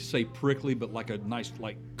 they say prickly, but like a nice,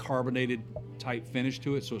 like, carbonated type finish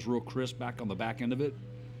to it, so it's real crisp back on the back end of it.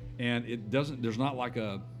 And there's not like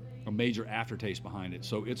a major aftertaste behind it.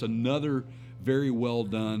 So it's another very well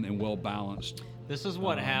done and well balanced. This is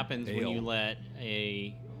what happens ale. when you let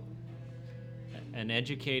an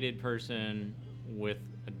educated person with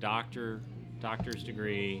a doctor's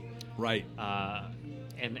degree, right,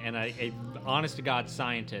 and a honest to God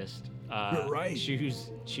scientist, right,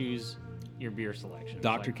 choose your beer selection.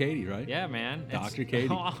 Dr. Katie, right? Yeah, man. Dr. Katie.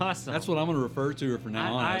 Awesome. That's what I'm going to refer to her from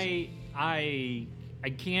now on. I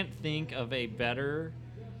can't think of a better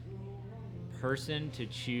person to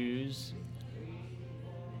choose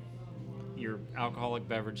your alcoholic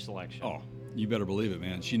beverage selection. Oh, you better believe it,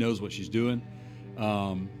 man. She knows what she's doing.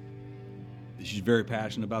 She's very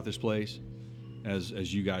passionate about this place,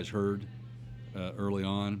 as you guys heard early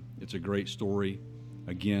on. It's a great story.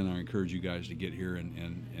 Again, I encourage you guys to get here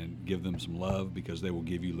and give them some love, because they will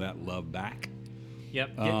give you that love back.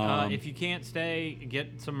 Yep. If you can't stay,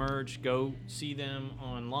 get some merch. Go see them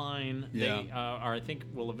online. Yeah. They I think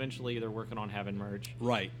will eventually. They're working on having merch.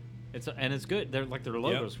 Right. It's good. They're like, their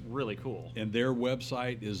logo's really cool. And their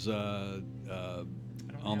website is on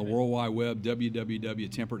the World Wide Web,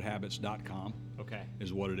 www.temperedhabits.com. Okay.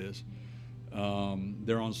 Is what it is.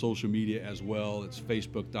 They're on social media as well. It's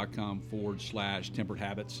facebook.com/tempered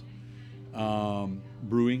habits.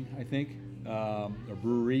 Brewing, I think. Or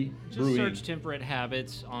brewery. Just brewing. Search Temperate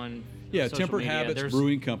Habits on social Tempered media. Habits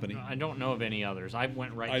Brewing Company. I don't know of any others. I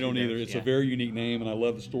went right. I don't either. Theirs. It's a very unique name, and I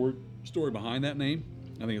love the story behind that name.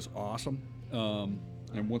 I think it's awesome.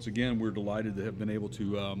 And once again, we're delighted to have been able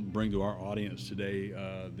to bring to our audience today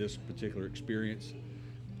this particular experience.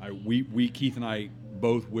 We Keith and I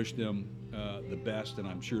both wish them the best, and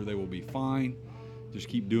I'm sure they will be fine. Just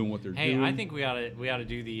keep doing what they're doing. Hey, I think we ought to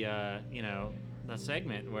do the the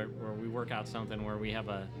segment where we work out something where we have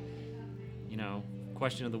a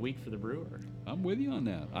question of the week for the brewer. I'm with you on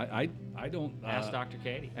that. I don't ask Dr.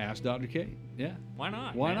 Katie. Ask Dr. Katie. Yeah. Why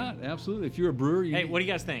not? Why not? Absolutely. If you're a brewer, hey, what do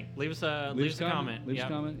you guys think? Leave us a comment. Leave us a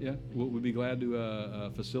comment. Yeah, we'll be glad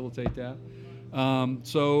to facilitate that.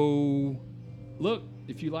 So, look,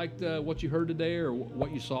 if you liked what you heard today or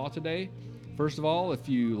what you saw today, first of all, if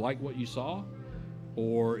you like what you saw,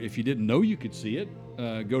 or if you didn't know you could see it,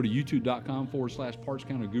 go to youtube.com/Parts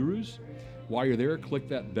Counter Gurus. While you're there, click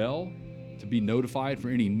that bell to be notified for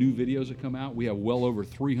any new videos that come out. We have well over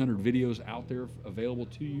 300 videos out there available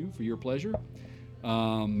to you for your pleasure.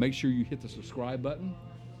 Make sure you hit the subscribe button.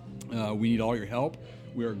 We need all your help.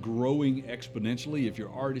 We are growing exponentially. If you're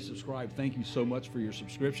already subscribed, thank you so much for your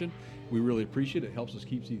subscription. We really appreciate it. It helps us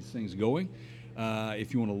keep these things going.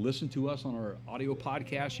 If you want to listen to us on our audio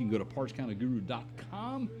podcast, you can go to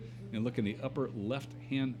partscounterguru.com and look in the upper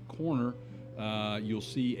left-hand corner. You'll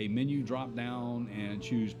see a menu drop down and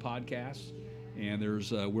choose podcasts. And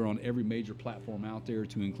we're on every major platform out there,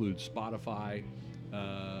 to include Spotify,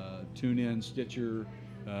 TuneIn, Stitcher,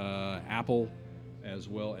 Apple, as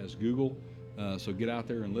well as Google. So get out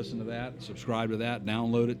there and listen to that, subscribe to that,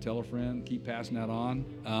 download it, tell a friend, keep passing that on.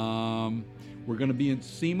 We're going to be in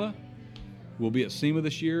SEMA. We'll be at SEMA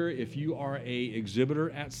this year. If you are a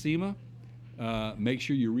exhibitor at SEMA, make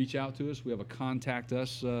sure you reach out to us. We have a contact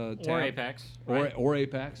us tab. Or Apex. Right? Or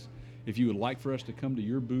Apex. If you would like for us to come to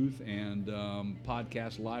your booth and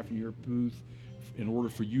podcast live from your booth in order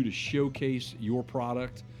for you to showcase your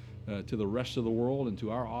product to the rest of the world and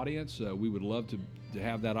to our audience. We would love to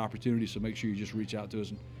have that opportunity, so make sure you just reach out to us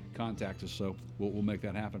and contact us. So we'll make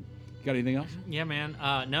that happen. Got anything else? Yeah, man.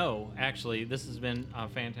 No, actually, this has been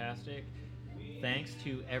fantastic. Thanks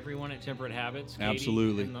to everyone at Temperate Habits, Katie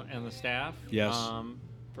absolutely, and the staff. Yes,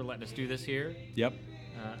 for letting us do this here. Yep.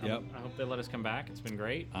 I hope they let us come back. It's been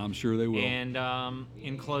great. I'm sure they will. And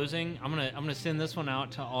in closing, I'm gonna send this one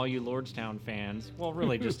out to all you Lordstown fans. Well,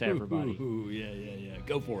 really, just to everybody. Yeah.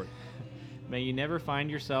 Go for it. May you never find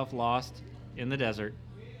yourself lost in the desert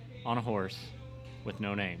on a horse with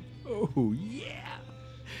no name. Oh yeah.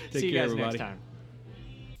 See you guys everybody. next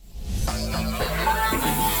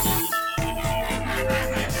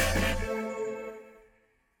time.